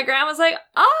 and my grandma's like,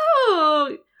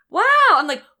 oh wow, I'm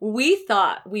like, we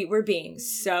thought we were being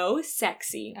so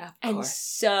sexy and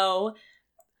so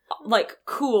like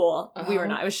cool. We were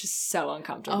not. It was just so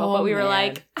uncomfortable, but we were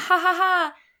like, ha ha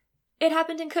ha. It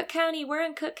happened in Cook County. We're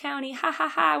in Cook County. Ha ha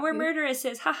ha. We're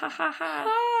murderesses. Ha ha ha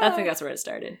ha. I think that's where it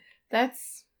started.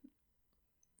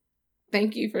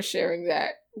 Thank you for sharing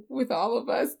that with all of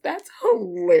us. That's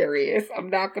hilarious.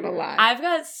 I'm not gonna lie. I've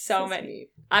got so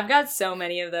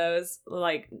many of those.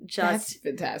 Like, just that's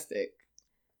fantastic.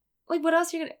 Like, what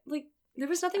else are you gonna like? There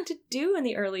was nothing to do in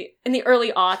the early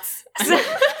aughts.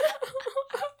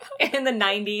 In the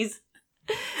 90s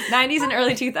and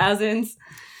early 2000s.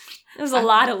 There was a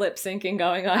lot of lip syncing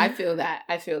going on. I feel that.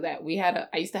 I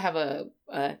used to have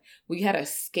we had a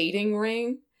skating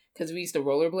ring because we used to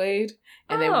rollerblade.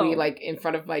 And then we like in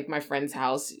front of like my friend's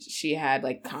house, she had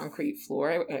like concrete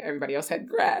floor. Everybody else had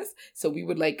grass. So we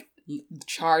would like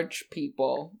charge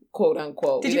people, quote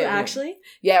unquote. Did you actually?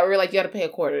 Yeah, we were like, you got to pay a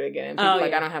quarter to get in. People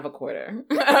like, I don't have a quarter.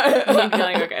 You'd be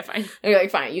like, okay, fine. And you're like,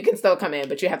 fine, you can still come in,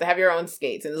 but you have to have your own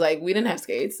skates. And it's like, we didn't have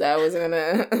skates. So I wasn't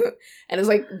gonna. And it's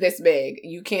like this big.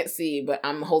 You can't see, but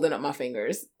I'm holding up my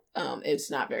fingers. It's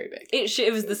not very big.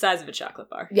 It was the size of a chocolate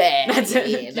bar. Yeah, that's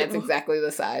exactly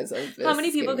the size of this. How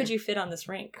many people could you fit on this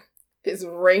rink? This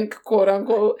rink, quote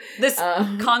unquote. This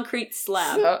concrete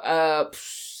slab.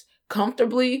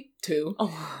 Comfortably, 2.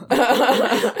 Oh.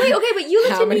 Wait, okay, but you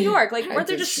lived in New York. Like, weren't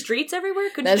there just streets everywhere?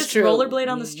 Couldn't you just rollerblade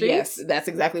on the streets? Yes, that's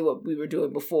exactly what we were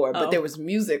doing before. But there was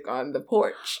music on the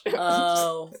porch.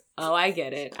 Oh, I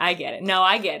get it. No,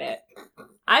 I get it.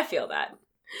 I feel that.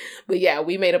 But yeah,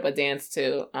 we made up a dance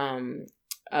too. Oh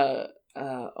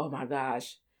my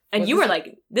gosh. And you were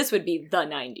like, this would be the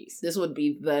 90s. This would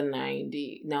be the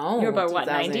 90s. No. You're about what,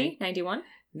 90? 91?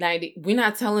 90. We're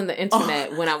not telling the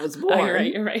internet when I was born. Oh,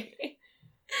 you're right.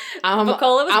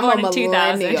 Bacola was born in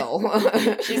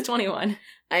 2000. She's 21.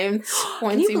 I am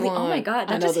 21. Oh my God,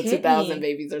 that I know the 2000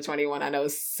 babies are 21. I know,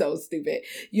 it's so stupid.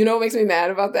 You know what makes me mad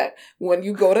about that? When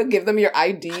you go to give them your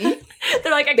ID.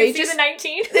 They're like, I can see the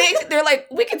 19. They're like,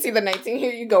 we can see the 19.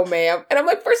 Here you go, ma'am. And I'm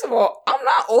like, first of all, I'm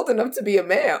not old enough to be a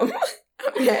ma'am.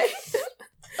 Okay?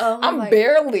 I'm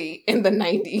barely in the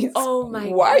 90s. Oh my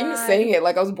God. Why are you saying it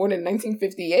like I was born in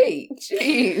 1958?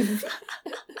 Jeez.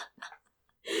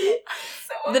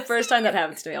 The first time that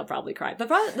happens to me, I'll probably cry. But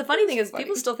the funny thing is,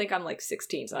 people still think I'm like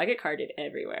 16, so I get carded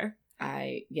everywhere.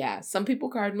 Some people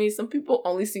card me. Some people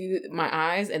only see my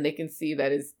eyes and they can see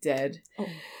that it's dead.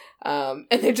 Oh.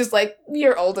 And they're just like,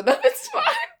 you're old enough, it's fine.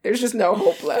 There's just no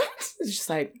hope left. It's just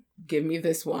like, give me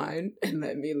this wine and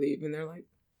let me leave. And they're like,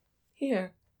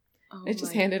 here. Oh, it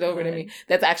just handed over to me.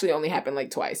 That's actually only happened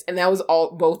like twice. And that was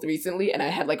both recently. And I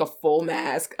had like a full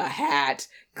mask, a hat,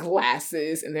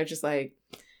 glasses. And they're just like,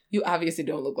 you obviously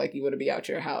don't look like you want to be out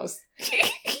your house.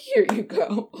 Here you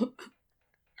go.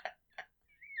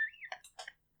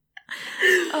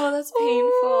 Oh, that's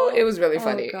painful. It was really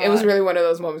funny. God. It was really one of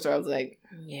those moments where I was like,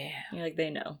 yeah. You're like,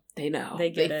 they know. They know. They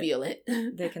get it. Feel it.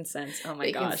 They can sense. Oh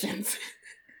my gosh.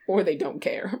 Or they don't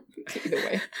care. Either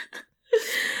way.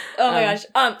 Oh my gosh.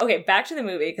 Okay, back to the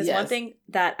movie. Because one thing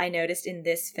that I noticed in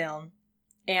this film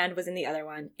and was in the other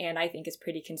one, and I think is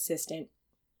pretty consistent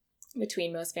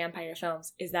between most vampire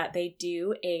films, is that they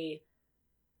do a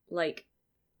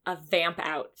vamp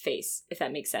out face, if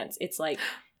that makes sense. It's like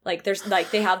there's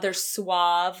like they have their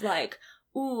suave like,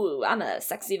 ooh, I'm a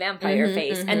sexy vampire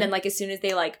face, and then like as soon as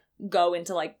they like go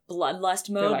into like bloodlust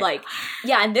mode, like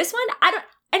yeah. And this one,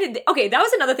 okay, that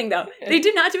was another thing though. They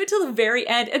did not do it till the very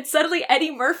end, and suddenly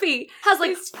Eddie Murphy has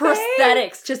like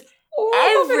prosthetics just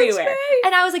everywhere,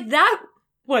 and I was like, that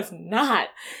was not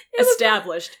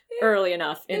established early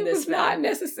enough in this film. It was not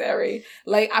necessary.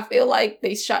 Like, I feel like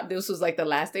they shot, this was like the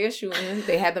last day of shooting.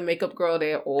 They had the makeup girl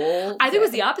there all I think it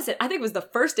was the opposite. I think it was the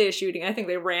first day of shooting. I think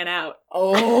they ran out.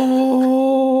 Oh.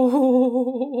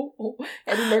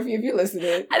 Eddie Murphy, if you're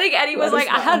listening. I think Eddie was like,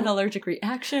 I had an allergic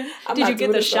reaction. Did you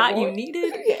get the shot you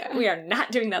needed? Yeah. We are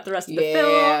not doing that the rest of the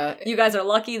film. You guys are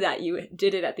lucky that you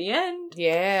did it at the end.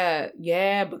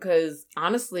 Yeah, because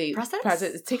honestly, prosthetics,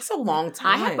 it takes a long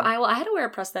time. I had to wear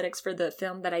prosthetics for the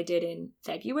film that I did in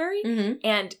February,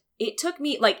 and it took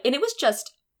me and it was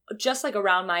just like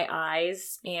around my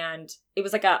eyes, and it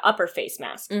was like a upper face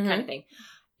mask kind of thing.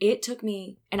 It took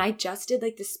me, and I just did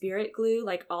like the spirit glue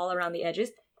like all around the edges.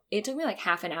 It took me like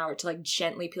half an hour to like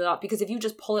gently peel it off, because if you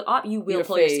just pull it off, you will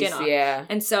pull your skin off. Yeah.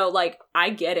 And so like, I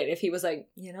get it. If he was like,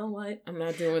 you know what? I'm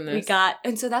not doing this.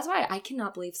 And so that's why I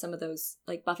cannot believe some of those,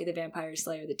 like Buffy the Vampire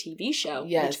Slayer, the TV show,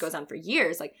 which goes on for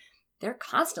years, like they're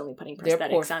constantly putting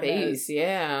prosthetics on those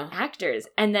actors.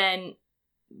 And then,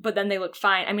 but then they look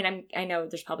fine. I mean, I know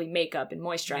there's probably makeup and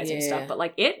moisturizing and stuff, but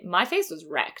like my face was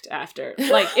wrecked after.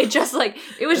 Like it just like,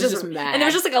 it was just mad. And there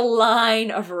was just like a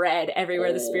line of red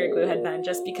everywhere the spirit glue had been,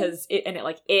 just because it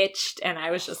like itched, and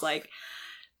I was just like,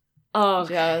 oh,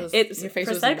 your face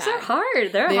prosthetics are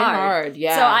hard. They're hard.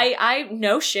 Yeah. So I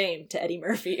no shame to Eddie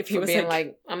Murphy if he was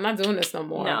like, I'm not doing this no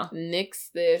more. No. Nix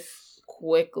this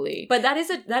quickly. But that is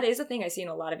a thing I see in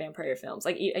a lot of vampire films,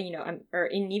 like or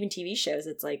in even TV shows.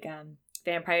 It's like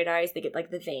Vampire Diaries, they get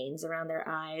like the veins around their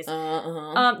eyes.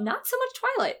 Not so much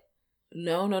Twilight.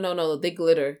 No. They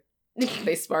glitter.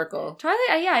 They sparkle. Twilight,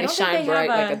 I don't think shine bright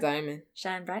like a diamond.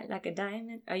 Shine bright like a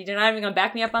diamond. Are you not even gonna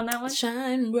back me up on that one?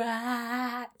 Shine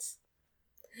bright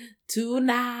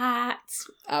tonight.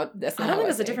 That's not. I don't think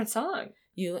it's a different song.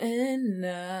 You and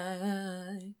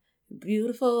I.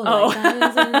 Beautiful like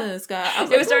diamonds in the sky.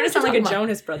 It was starting to sound like a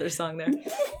Jonas Brothers song there.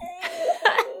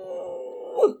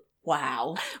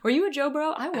 Wow. Were you a Joe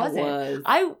Bro? I wasn't.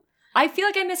 I feel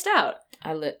like I missed out.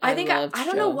 I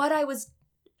don't know what I was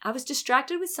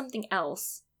distracted with something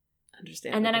else.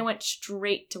 Understand. And then I went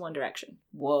straight to One Direction.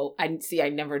 Whoa. I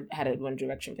never had a One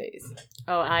Direction phase.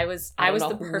 Oh, I was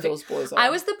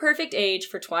the perfect age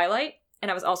for Twilight, and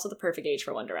I was also the perfect age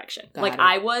for One Direction.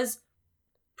 I was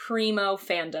primo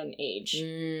fandom age.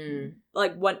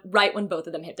 Like right when both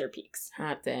of them hit their peaks.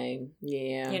 Hot dang.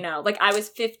 Yeah. You know, like I was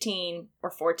 15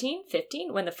 or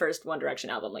 15 when the first One Direction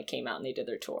album like came out and they did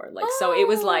their tour. Like, so it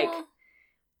was like,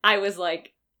 I was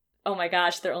like, oh my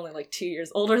gosh, they're only like 2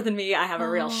 years older than me. I have a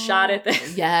real shot at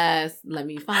this. Yes. Let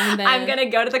me find them. I'm going to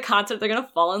go to the concert. They're going to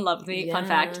fall in love with me. Yeah. Fun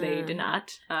fact, they did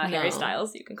not. No. Harry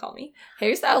Styles, you can call me.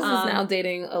 Harry Styles is now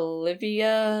dating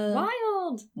Olivia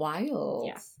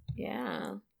Wilde.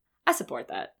 Yeah. I support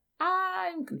that.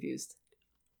 I'm confused.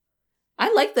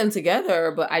 I like them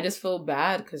together, but I just feel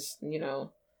bad because, you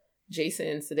know,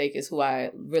 Jason Sudeikis, who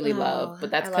I really love,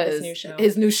 but that's because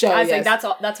his new show. I was like,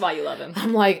 that's why you love him.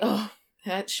 I'm like, oh,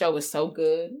 that show was so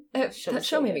good. That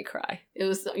show made me cry. It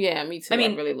was, yeah, me too. I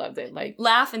mean, I really loved it. Like,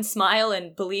 laugh and smile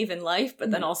and believe in life,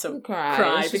 but then also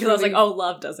cry because I was like, oh,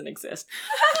 love doesn't exist.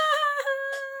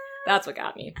 That's what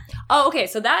got me. Oh, okay,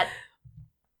 so that.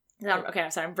 Okay, I'm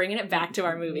sorry. I'm bringing it back to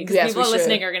our movie because people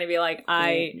listening are going to be like,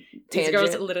 these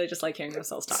girls literally just like hearing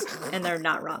themselves talk, and they're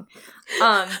not wrong.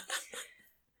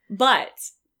 But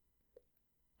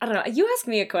I don't know. You asked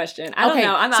me a question. I don't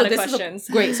know. I'm out of questions.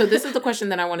 Great. So this is the question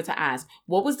that I wanted to ask.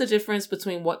 What was the difference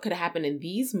between what could happen in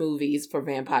these movies for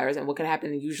vampires and what could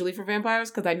happen usually for vampires?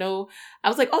 Because I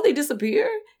was like, oh, they disappear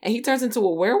and he turns into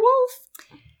a werewolf.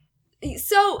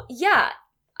 So yeah.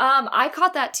 I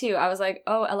caught that too. I was like,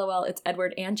 oh, LOL, it's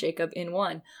Edward and Jacob in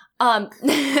one.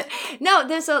 No,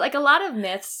 there's like a lot of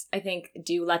myths, I think,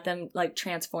 do let them like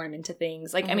transform into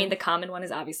things. Like, I mean, the common one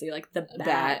is obviously like the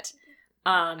bat.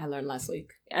 I learned last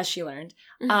week. As she learned.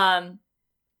 The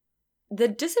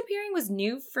disappearing was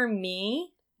new for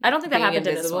me. I don't think that happened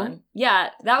invisible? In this one. Yeah,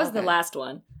 that was the last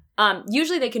one.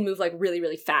 Usually they can move like really,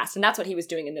 really fast. And that's what he was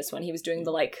doing in this one. He was doing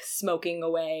the like smoking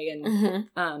away and,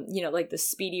 you know, like the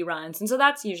speedy runs. And so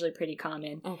that's usually pretty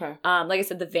common. Okay. Like I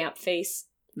said, the vamp face.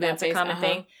 That's a common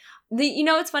thing. You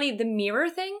know, it's funny. The mirror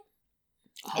thing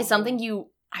is something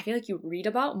I feel like you read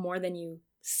about more than you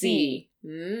see.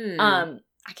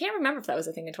 I can't remember if that was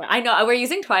a thing in Twilight. I know we're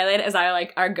using Twilight as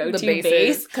our go-to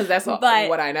base. Because that's what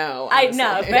I know. Honestly.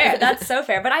 I know. Fair. That's so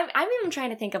fair. But I'm even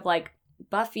trying to think of like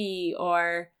Buffy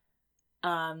or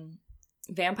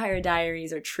Vampire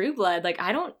Diaries or True Blood. Like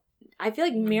I feel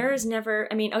like mirrors never,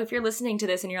 I mean, if you're listening to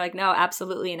this and you're like, no,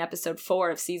 absolutely in episode 4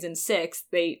 of season 6,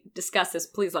 they discuss this,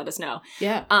 please let us know.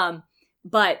 Yeah.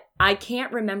 But I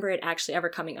can't remember it actually ever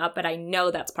coming up, but I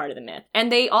know that's part of the myth.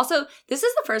 And they also, this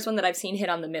is the first one that I've seen hit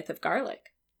on the myth of garlic.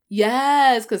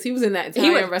 Yes, because he was in that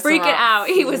Italian restaurant. He was freaking out.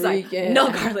 He was like,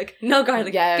 no garlic.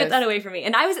 Yes. Get that away from me.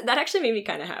 And that actually made me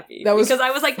kind of happy. Because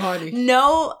I was like,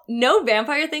 no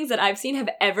vampire things that I've seen have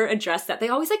ever addressed that. They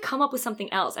always like come up with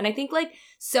something else. And I think like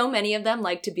so many of them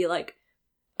like to be like,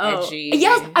 oh. Edgy.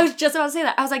 Yes, I was just about to say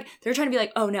that. I was like, they're trying to be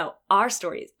like, oh no, our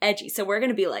story is edgy. So we're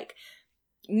going to be like,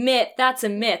 myth, that's a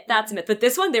myth. But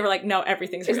this one, they were like, no,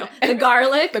 everything's real. The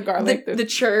garlic, the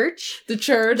church, the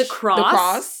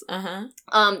cross,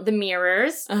 the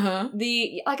mirrors,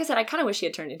 like I said, I kind of wish he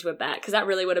had turned into a bat because that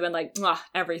really would have been like,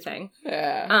 everything.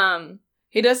 Yeah.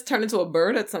 He does turn into a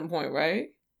bird at some point, right?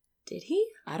 Did he?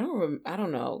 I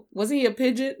don't know. Wasn't he a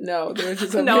pigeon? No, there was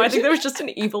just a no. Pigeon. I think there was just an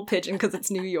evil pigeon because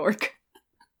it's New York.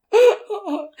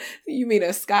 You mean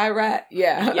a sky rat?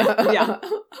 Yeah. Yeah.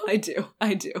 I do.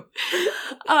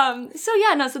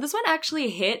 So this one actually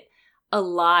hit a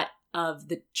lot of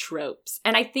the tropes.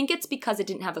 And I think it's because it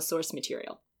didn't have a source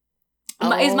material.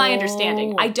 Is my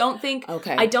understanding. I don't think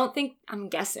I'm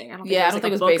guessing. I don't think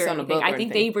it was based on a book. I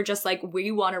think they were just like,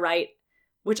 we want to write,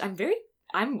 which I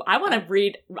want to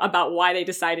read about why they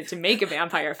decided to make a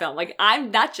vampire film. Like,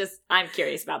 I'm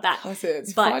curious about that.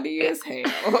 It's funny as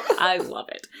hell. I love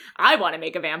it. I want to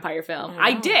make a vampire film.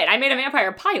 I did. I made a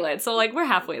vampire pilot, so like we're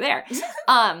halfway there.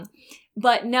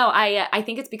 But no, I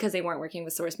think it's because they weren't working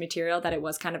with source material that it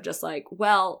was kind of just like,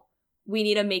 well, we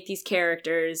need to make these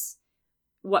characters.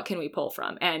 What can we pull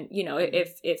from? And you know,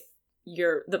 if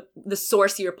you're the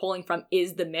source you're pulling from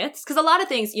is the myths, because a lot of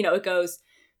things, you know, it goes.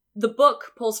 The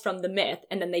book pulls from the myth,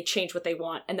 and then they change what they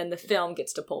want, and then the film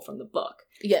gets to pull from the book.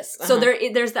 Yes. So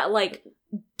there's that, like,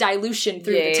 dilution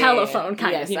through the telephone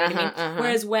kind of, you know what I mean?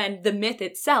 Whereas when the myth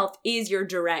itself is your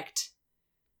direct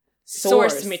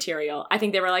source material, I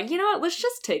think they were like, you know what, let's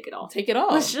just take it all.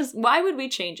 Why would we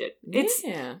change it?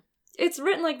 It's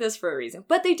written like this for a reason.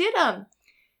 But they did,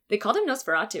 they called him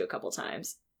Nosferatu a couple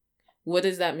times. What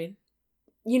does that mean?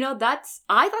 You know,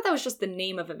 I thought that was just the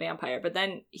name of a vampire, but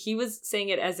then he was saying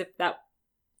it as if that,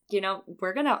 you know,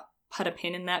 we're going to put a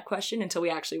pin in that question until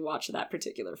we actually watch that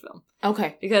particular film.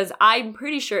 Okay. Because I'm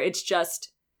pretty sure it's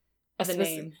just the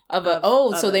name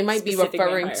so they might be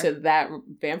referring vampire. To that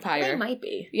vampire. They might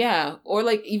be. Yeah. Or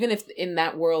like, even if in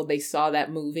that world they saw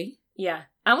that movie. Yeah.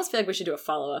 I almost feel like we should do a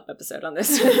follow-up episode on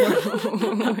this.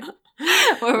 Where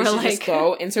we should just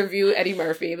go interview Eddie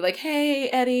Murphy. Be like, hey,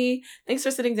 Eddie, thanks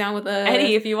for sitting down with us.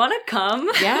 Eddie, if you want to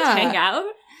come, hang out.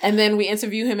 And then we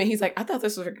interview him, and he's like, I thought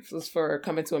this was for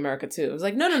Coming to America, too. I was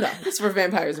like, no. It's for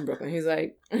Vampires in Brooklyn. He's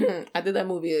like, I did that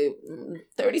movie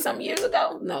 30-something years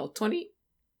ago. No, 20...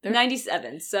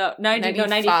 97, so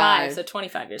 95, so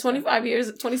 25 years 25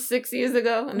 years, 26 years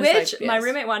ago. And which my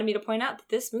roommate wanted me to point out that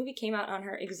this movie came out on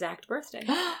her exact birthday.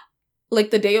 Like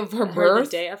the day of her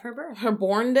birth? The day of her birth. Her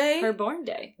born day? Her born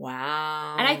day.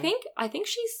 Wow. And I think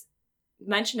she's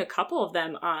mentioned a couple of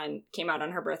them came out on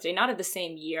her birthday, not of the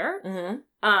same year.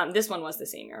 Mm-hmm. This one was the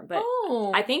same year, but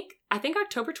I think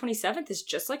October 27th is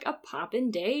just like a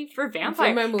poppin' day for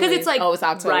vampire, because it's like it's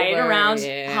October, right around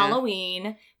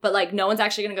Halloween, but like no one's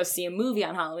actually gonna go see a movie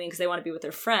on Halloween because they want to be with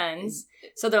their friends,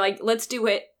 so they're like, let's do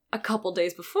it a couple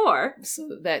days before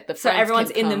so that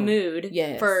everyone's in the mood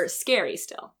for scary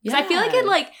still. Because I feel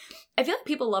like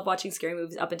people love watching scary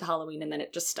movies up into Halloween, and then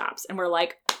it just stops, and we're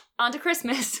like, on to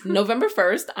Christmas. November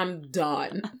 1st, I'm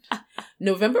done.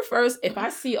 November 1st, if I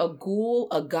see a ghoul,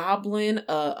 a goblin,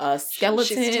 a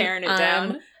skeleton, she's tearing it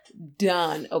down.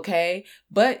 Done, okay?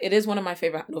 But it is one of my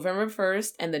favorite. November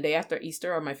 1st and the day after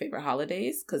Easter are my favorite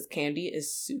holidays because candy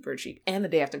is super cheap. And the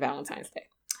day after Valentine's Day.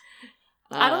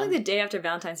 I don't think the day after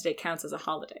Valentine's Day counts as a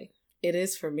holiday. It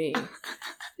is for me.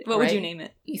 What would you name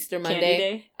it? Easter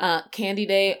Monday. Candy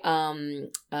Day.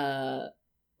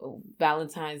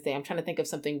 Valentine's Day. I'm trying to think of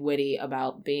something witty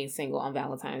about being single on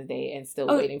Valentine's Day and still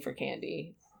waiting for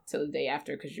candy till the day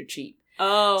after because you're cheap.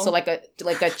 Oh, so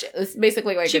it's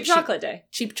basically like cheap chocolate day.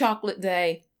 Cheap chocolate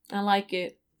day. I like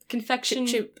it.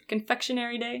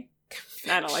 Confectionery day.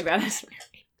 I don't like that.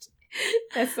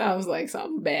 That sounds like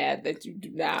something bad that you do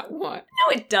not want.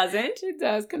 No, it doesn't. It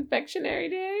does. Confectionery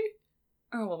day.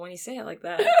 Oh well, when you say it like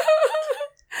that.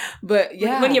 But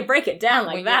yeah, when you break it down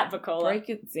like that, Bacola. Break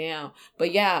it down.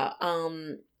 But yeah,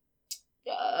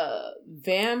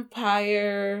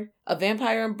 Vampire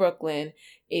in Brooklyn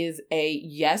is a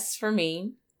yes for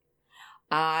me.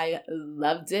 I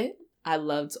loved it. I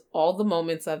loved all the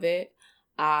moments of it.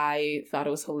 I thought it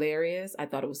was hilarious. I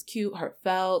thought it was cute,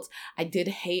 heartfelt. I did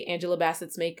hate Angela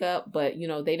Bassett's makeup, but, you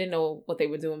know, they didn't know what they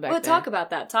were doing back then. Well, talk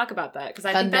about that. Because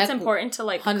I think that's important to,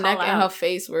 like, her neck and her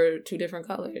face were two different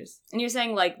colors. And you're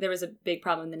saying, like, there was a big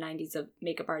problem in the 90s of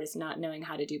makeup artists not knowing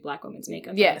how to do Black women's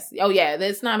makeup. Yes. Right? Oh, yeah.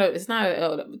 It's not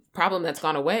a problem that's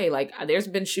gone away. Like, there's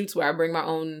been shoots where I bring my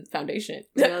own foundation.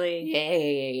 Really?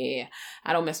 Yeah.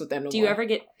 I don't mess with them no more. Do you ever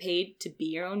get paid to be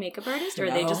your own makeup artist? Or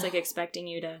are they just, like, expecting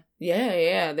you to...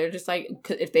 Yeah. They're just like,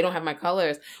 if they don't have my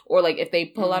colors, or like if they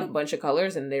pull out a bunch of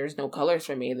colors and there's no colors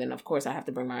for me, then of course I have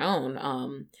to bring my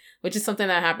own, which is something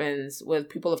that happens with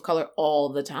people of color all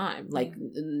the time. Like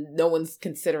no one's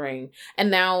considering, and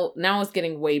now it's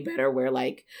getting way better where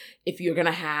like if you're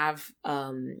gonna have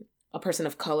a person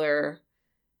of color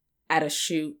at a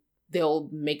shoot, they'll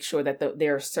make sure that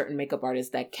there are certain makeup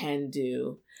artists that can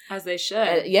do as they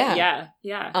should. Yeah.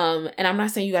 And I'm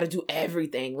not saying you got to do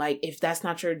everything. Like if that's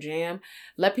not your jam,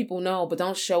 let people know, but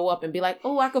don't show up and be like,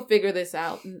 "Oh, I could figure this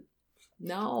out."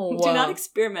 No. Do not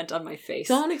experiment on my face.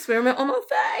 Don't experiment on my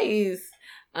face.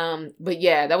 But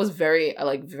yeah, that was very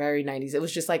 90s. It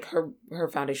was just like her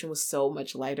foundation was so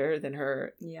much lighter than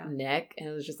her neck, and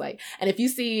it was just like, and if you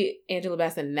see Angela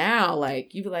Bassett now,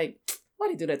 like you'd be like, why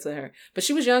did you do that to her? But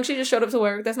she was young. She just showed up to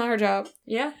work. That's not her job.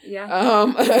 Yeah.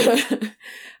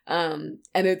 And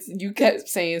you kept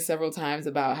saying several times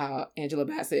about how Angela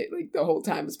Bassett, like the whole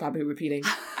time, was probably repeating,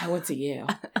 "I went to Yale.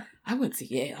 I went to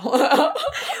Yale."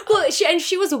 Well,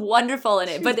 she was wonderful in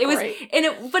it, but it was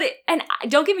and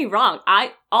don't get me wrong.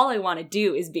 All I want to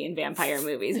do is be in vampire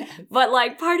movies, but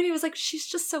like part of me was like, she's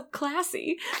just so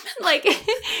classy, like.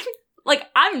 Like,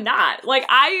 I'm not. Like,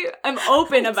 I am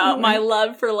open about my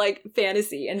love for, like,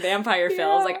 fantasy and vampire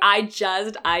films. Like, I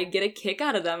get a kick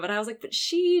out of them. But I was like, but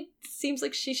she seems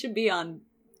like she should be on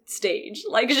stage.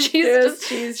 Like,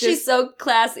 she's so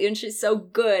classy and she's so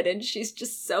good. And she's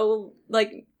just so,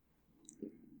 like,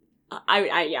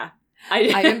 I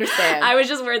understand. I was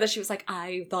just worried that she was like,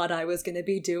 I thought I was going to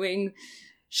be doing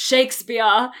Shakespeare,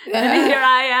 and here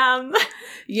I am.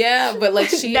 Yeah, but like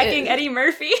she necking Eddie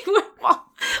Murphy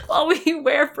while we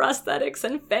wear prosthetics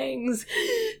and fangs.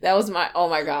 That was oh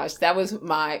my gosh, that was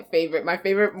my favorite.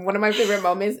 One of my favorite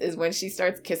moments is when she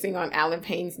starts kissing on Alan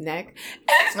Payne's neck.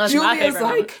 And Julia's like,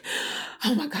 moment.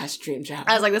 "Oh my gosh, dream job."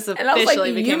 I was like, this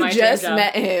officially became my dream job. You just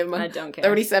met him I don't care.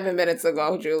 37 minutes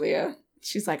ago, Julia.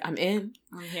 She's like, I'm in.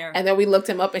 I'm here. And then we looked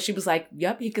him up and she was like,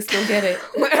 yep, he could still get it.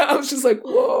 I was just like,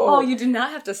 whoa. Oh, you did not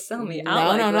have to sell me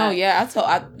out. No. Yeah,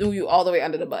 I threw you all the way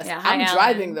under the bus. Yeah, I'm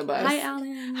driving the bus. Hi,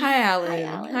 Alan. Hi,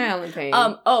 Alan Payne.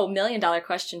 $1 million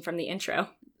question from the intro.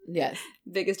 Yes.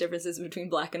 Biggest differences between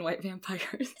black and white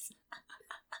vampires.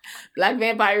 Black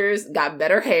vampires got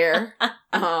better hair.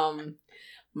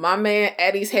 My man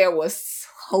Eddie's hair was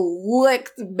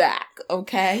slicked back,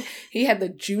 okay? He had the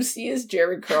juiciest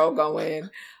Jerry curl going.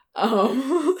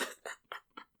 What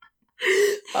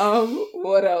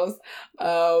else?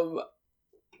 The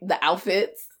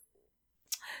outfits.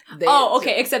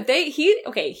 Except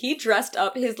he dressed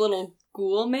up his little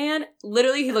ghoul man.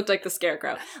 Literally, he looked like the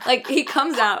Scarecrow. Like, he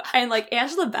comes out and, like,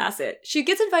 Angela Bassett, she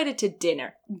gets invited to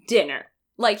dinner.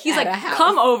 Like, he's like,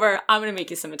 come over, I'm gonna make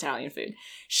you some Italian food.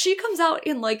 She comes out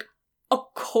in, like, a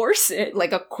corset.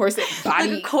 Like a corset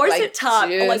body. Like a corset top.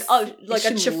 Like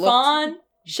a chiffon.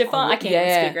 I can't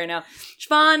even speak right now.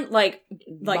 Chiffon, like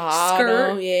bottom,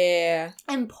 skirt. Yeah.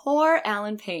 And poor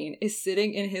Alan Payne is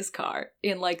sitting in his car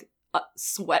in, like,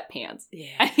 sweatpants. Yeah.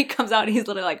 And he comes out and he's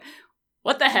literally like,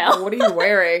 what the hell? What are you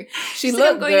wearing? She's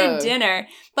like, I'm going to dinner.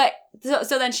 But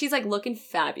so then she's like looking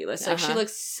fabulous. Like she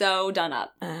looks so done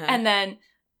up. And then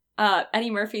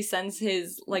Eddie Murphy sends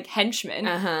his like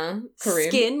henchman,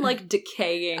 skin like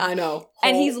decaying. I know.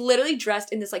 And he's literally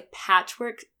dressed in this like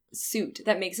patchwork suit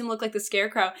that makes him look like the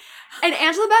Scarecrow. And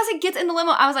Angela Bassett gets in the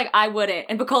limo. I was like, I wouldn't.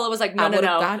 And Bacola was like, no.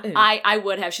 I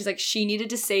would have. She's like, she needed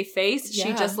to save face. Yeah.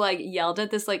 She just like yelled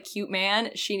at this like cute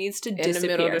man. She needs to disappear. In the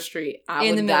middle of the street. I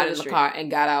would have gotten in the car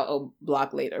and got out a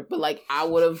block later. But like, I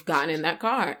would have gotten in that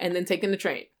car and then taken the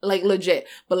train. Like legit.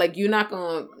 But like, you're not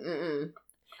gonna,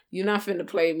 you're not finna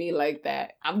play me like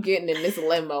that. I'm getting in this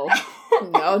limo.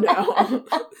 No.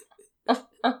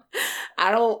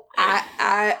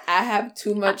 I have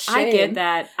too much shame. I get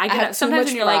that. I get that. Sometimes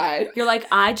when you're like,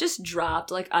 I just dropped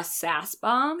like a sass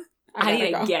bomb. I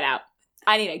need to get out.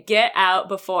 I need to get out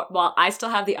while I still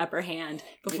have the upper hand,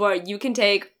 before you can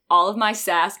take all of my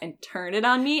sass and turn it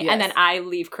on me, and then I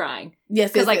leave crying.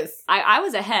 Yes, because I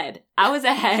was ahead.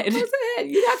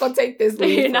 You're not gonna take this.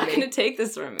 You're not gonna take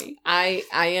this from me. I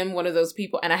am one of those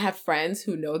people, and I have friends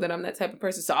who know that I'm that type of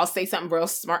person. So I'll say something real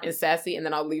smart and sassy, and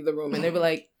then I'll leave the room, and they'll be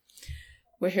like,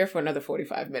 "We're here for another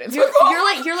 45 minutes." You're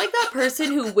like that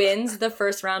person who wins the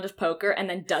first round of poker and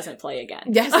then doesn't play again.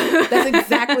 Yes, that's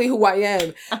exactly who I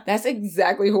am. That's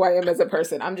exactly who I am as a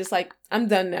person. I'm just like, I'm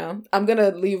done now. I'm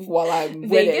gonna leave while I'm winning.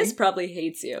 Vegas probably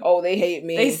hates you. Oh, they hate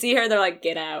me. They see her, they're like,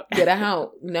 get out. Get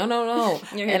out. No.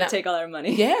 You're here to take all our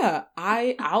money. Yeah.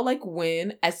 I'll like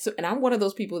win. And I'm one of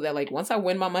those people that like, once I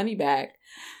win my money back,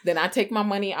 then I take my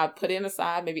money, I put it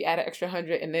aside, maybe add an extra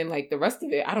 100, and then like the rest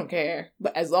of it, I don't care.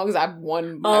 But as long as I've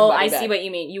won my money back. See what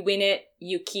you mean. You win it,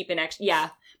 you keep an extra. Yeah.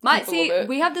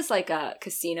 We have this like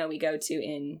casino we go to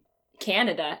in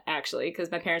Canada, actually, because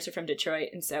my parents are from Detroit,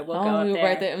 and so we'll go up there.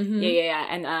 Right there. Mm-hmm. Yeah.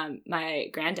 And my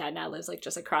granddad now lives like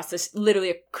just literally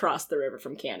across the river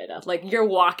from Canada. Like you're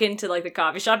walking to like the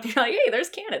coffee shop, you're like, hey, there's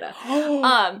Canada.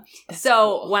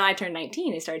 So cool. When I turned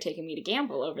 19, they started taking me to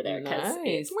gamble over there because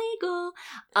it's legal.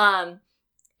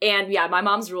 And yeah, my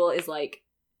mom's rule is like,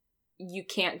 you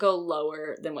can't go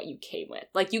lower than what you came with.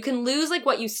 Like, you can lose, like,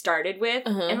 what you started with.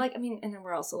 And, like, I mean, and then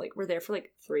we're also, like, we're there for,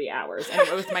 like, 3 hours. And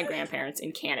we're with my grandparents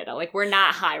in Canada. Like, we're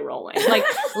not high rolling. Like,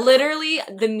 literally,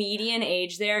 the median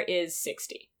age there is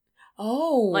 60.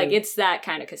 Oh. Like, it's that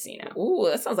kind of casino. Ooh,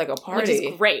 that sounds like a party. Which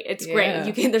is great. It's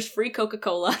great. There's free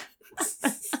Coca-Cola.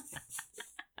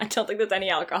 I don't think there's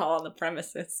any alcohol on the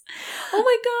premises. Oh,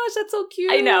 my gosh, that's so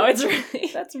cute. I know,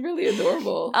 That's really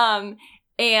adorable.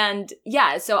 And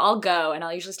yeah, so I'll go and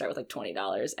I'll usually start with like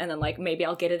 $20 and then like maybe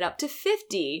I'll get it up to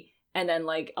 $50 and then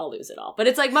like I'll lose it all. But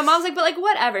it's like my mom's like, but like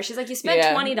whatever. She's like, you spent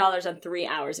 $20 on 3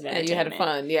 hours of entertainment. And you had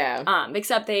fun, yeah.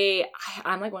 Except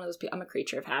I'm like one of those people, I'm a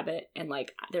creature of habit, and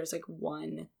like there's like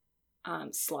one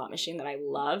slot machine that I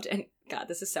loved, and God,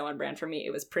 this is so on brand for me.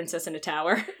 It was Princess in a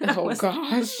Tower. Oh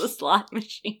gosh. The slot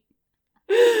machine.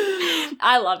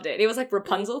 I loved it. It was like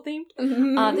Rapunzel themed.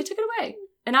 Mm-hmm. They took it away.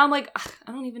 And now I'm like,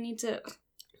 I don't even need to.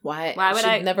 Why would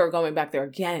I? Never going back there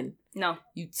again. No.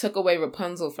 You took away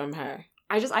Rapunzel from her.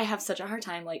 I have such a hard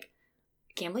time. Like,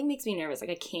 gambling makes me nervous. Like,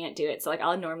 I can't do it. So, like,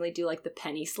 I'll normally do, like, the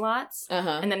penny slots.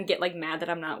 And then get, like, mad that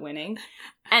I'm not winning.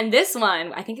 And this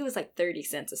one, I think it was, like, 30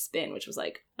 cents a spin, which was,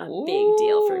 like, a big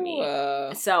deal for me.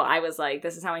 So I was like,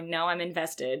 this is how I know I'm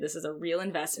invested. This is a real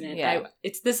investment. Yeah.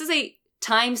 This is a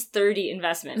times 30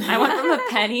 investment. I went from a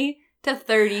penny to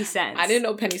 30 cents. I didn't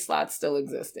know penny slots still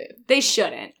existed. They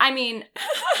shouldn't. I mean,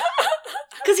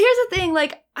 because here's the thing,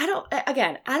 like, I don't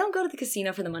go to the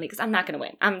casino for the money because I'm not going to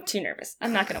win. I'm too nervous.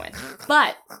 I'm not going to win.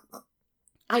 But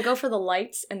I go for the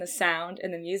lights and the sound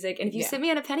and the music. And if you sit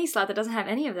me in a penny slot that doesn't have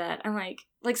any of that, I'm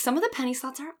like some of the penny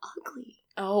slots are ugly.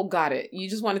 Oh, got it. You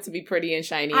just want it to be pretty and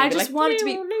shiny. I just want it to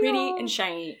be pretty and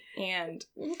shiny. And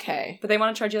okay. But they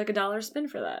want to charge you like $1 a spin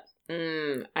for that.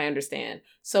 I understand.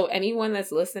 So anyone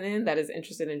that's listening that is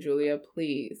interested in Julia,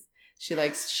 please. She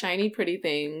likes shiny, pretty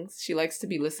things. She likes to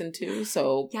be listened to.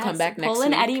 So come back next week. Pull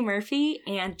in Eddie Murphy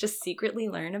and just secretly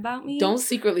learn about me. Don't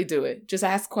secretly do it. Just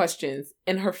ask questions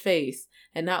in her face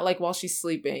and not like while she's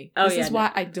sleeping. This is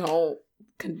why I don't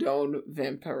condone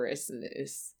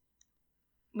vampirishness.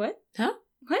 What? Huh?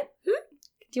 What? Do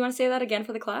you want to say that again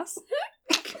for the class?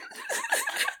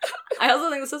 I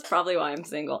also think this is probably why I'm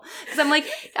single. Because I'm like,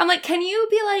 can you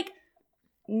be like,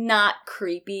 not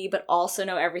creepy, but also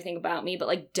know everything about me, but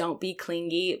like don't be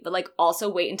clingy, but like also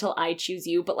wait until I choose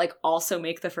you, but like also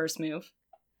make the first move.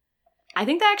 I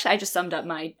think that actually I just summed up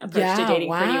my approach to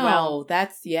dating pretty well. I'm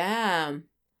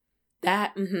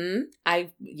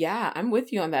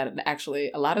with you on that.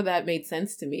 Actually, a lot of that made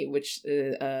sense to me, which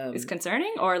is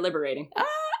concerning or liberating.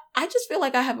 I just feel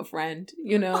like I have a friend,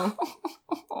 you know.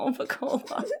 Oh,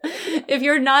 Bacola. If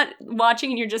you're not watching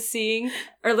and you're just seeing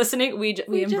or listening, we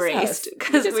embraced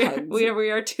because we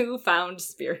are two found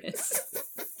spirits.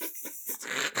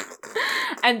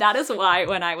 And that is why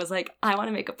when I was like, I want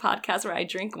to make a podcast where I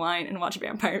drink wine and watch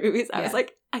vampire movies, I was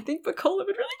like, I think Bacola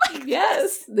would really like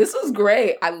this. This was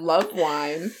great. I love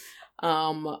wine.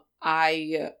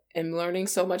 I am learning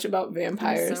so much about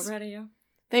vampires. I'm so proud of you.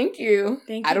 Thank you.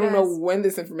 I don't know when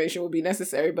this information will be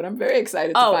necessary, but I'm very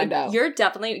excited to find out. You're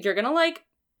going to like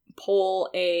pull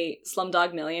a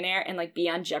Slumdog Millionaire and like be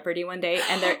on Jeopardy one day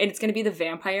and it's going to be the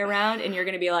vampire round and you're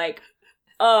going to be like,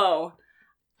 oh,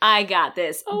 I got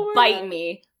this. Bite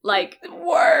me. Like,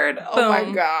 word. Boom. Oh my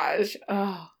gosh.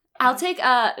 Oh. I'll take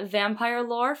vampire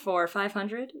lore for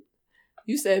 500.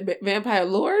 You said vampire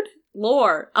lord?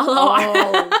 Lore.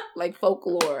 Oh, like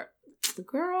folklore.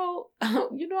 Girl,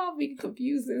 you know I'll be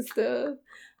confusing stuff.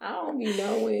 I don't be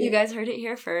knowing. You guys heard it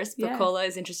here first. Bacola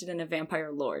is interested in a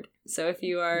vampire lord. So if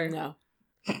you are...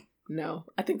 No.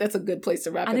 I think that's a good place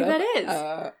to wrap it up. I think that is.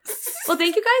 Well,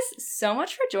 thank you guys so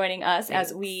much for joining us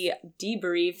as we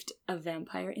debriefed A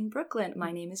Vampire in Brooklyn.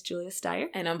 My name is Julia Steyer.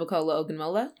 And I'm Bacola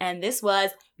Ogunmola. And this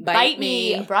was Bite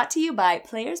Me, brought to you by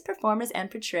Players, Performers, and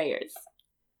Portrayers.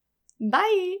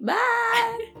 Bye.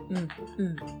 Bye.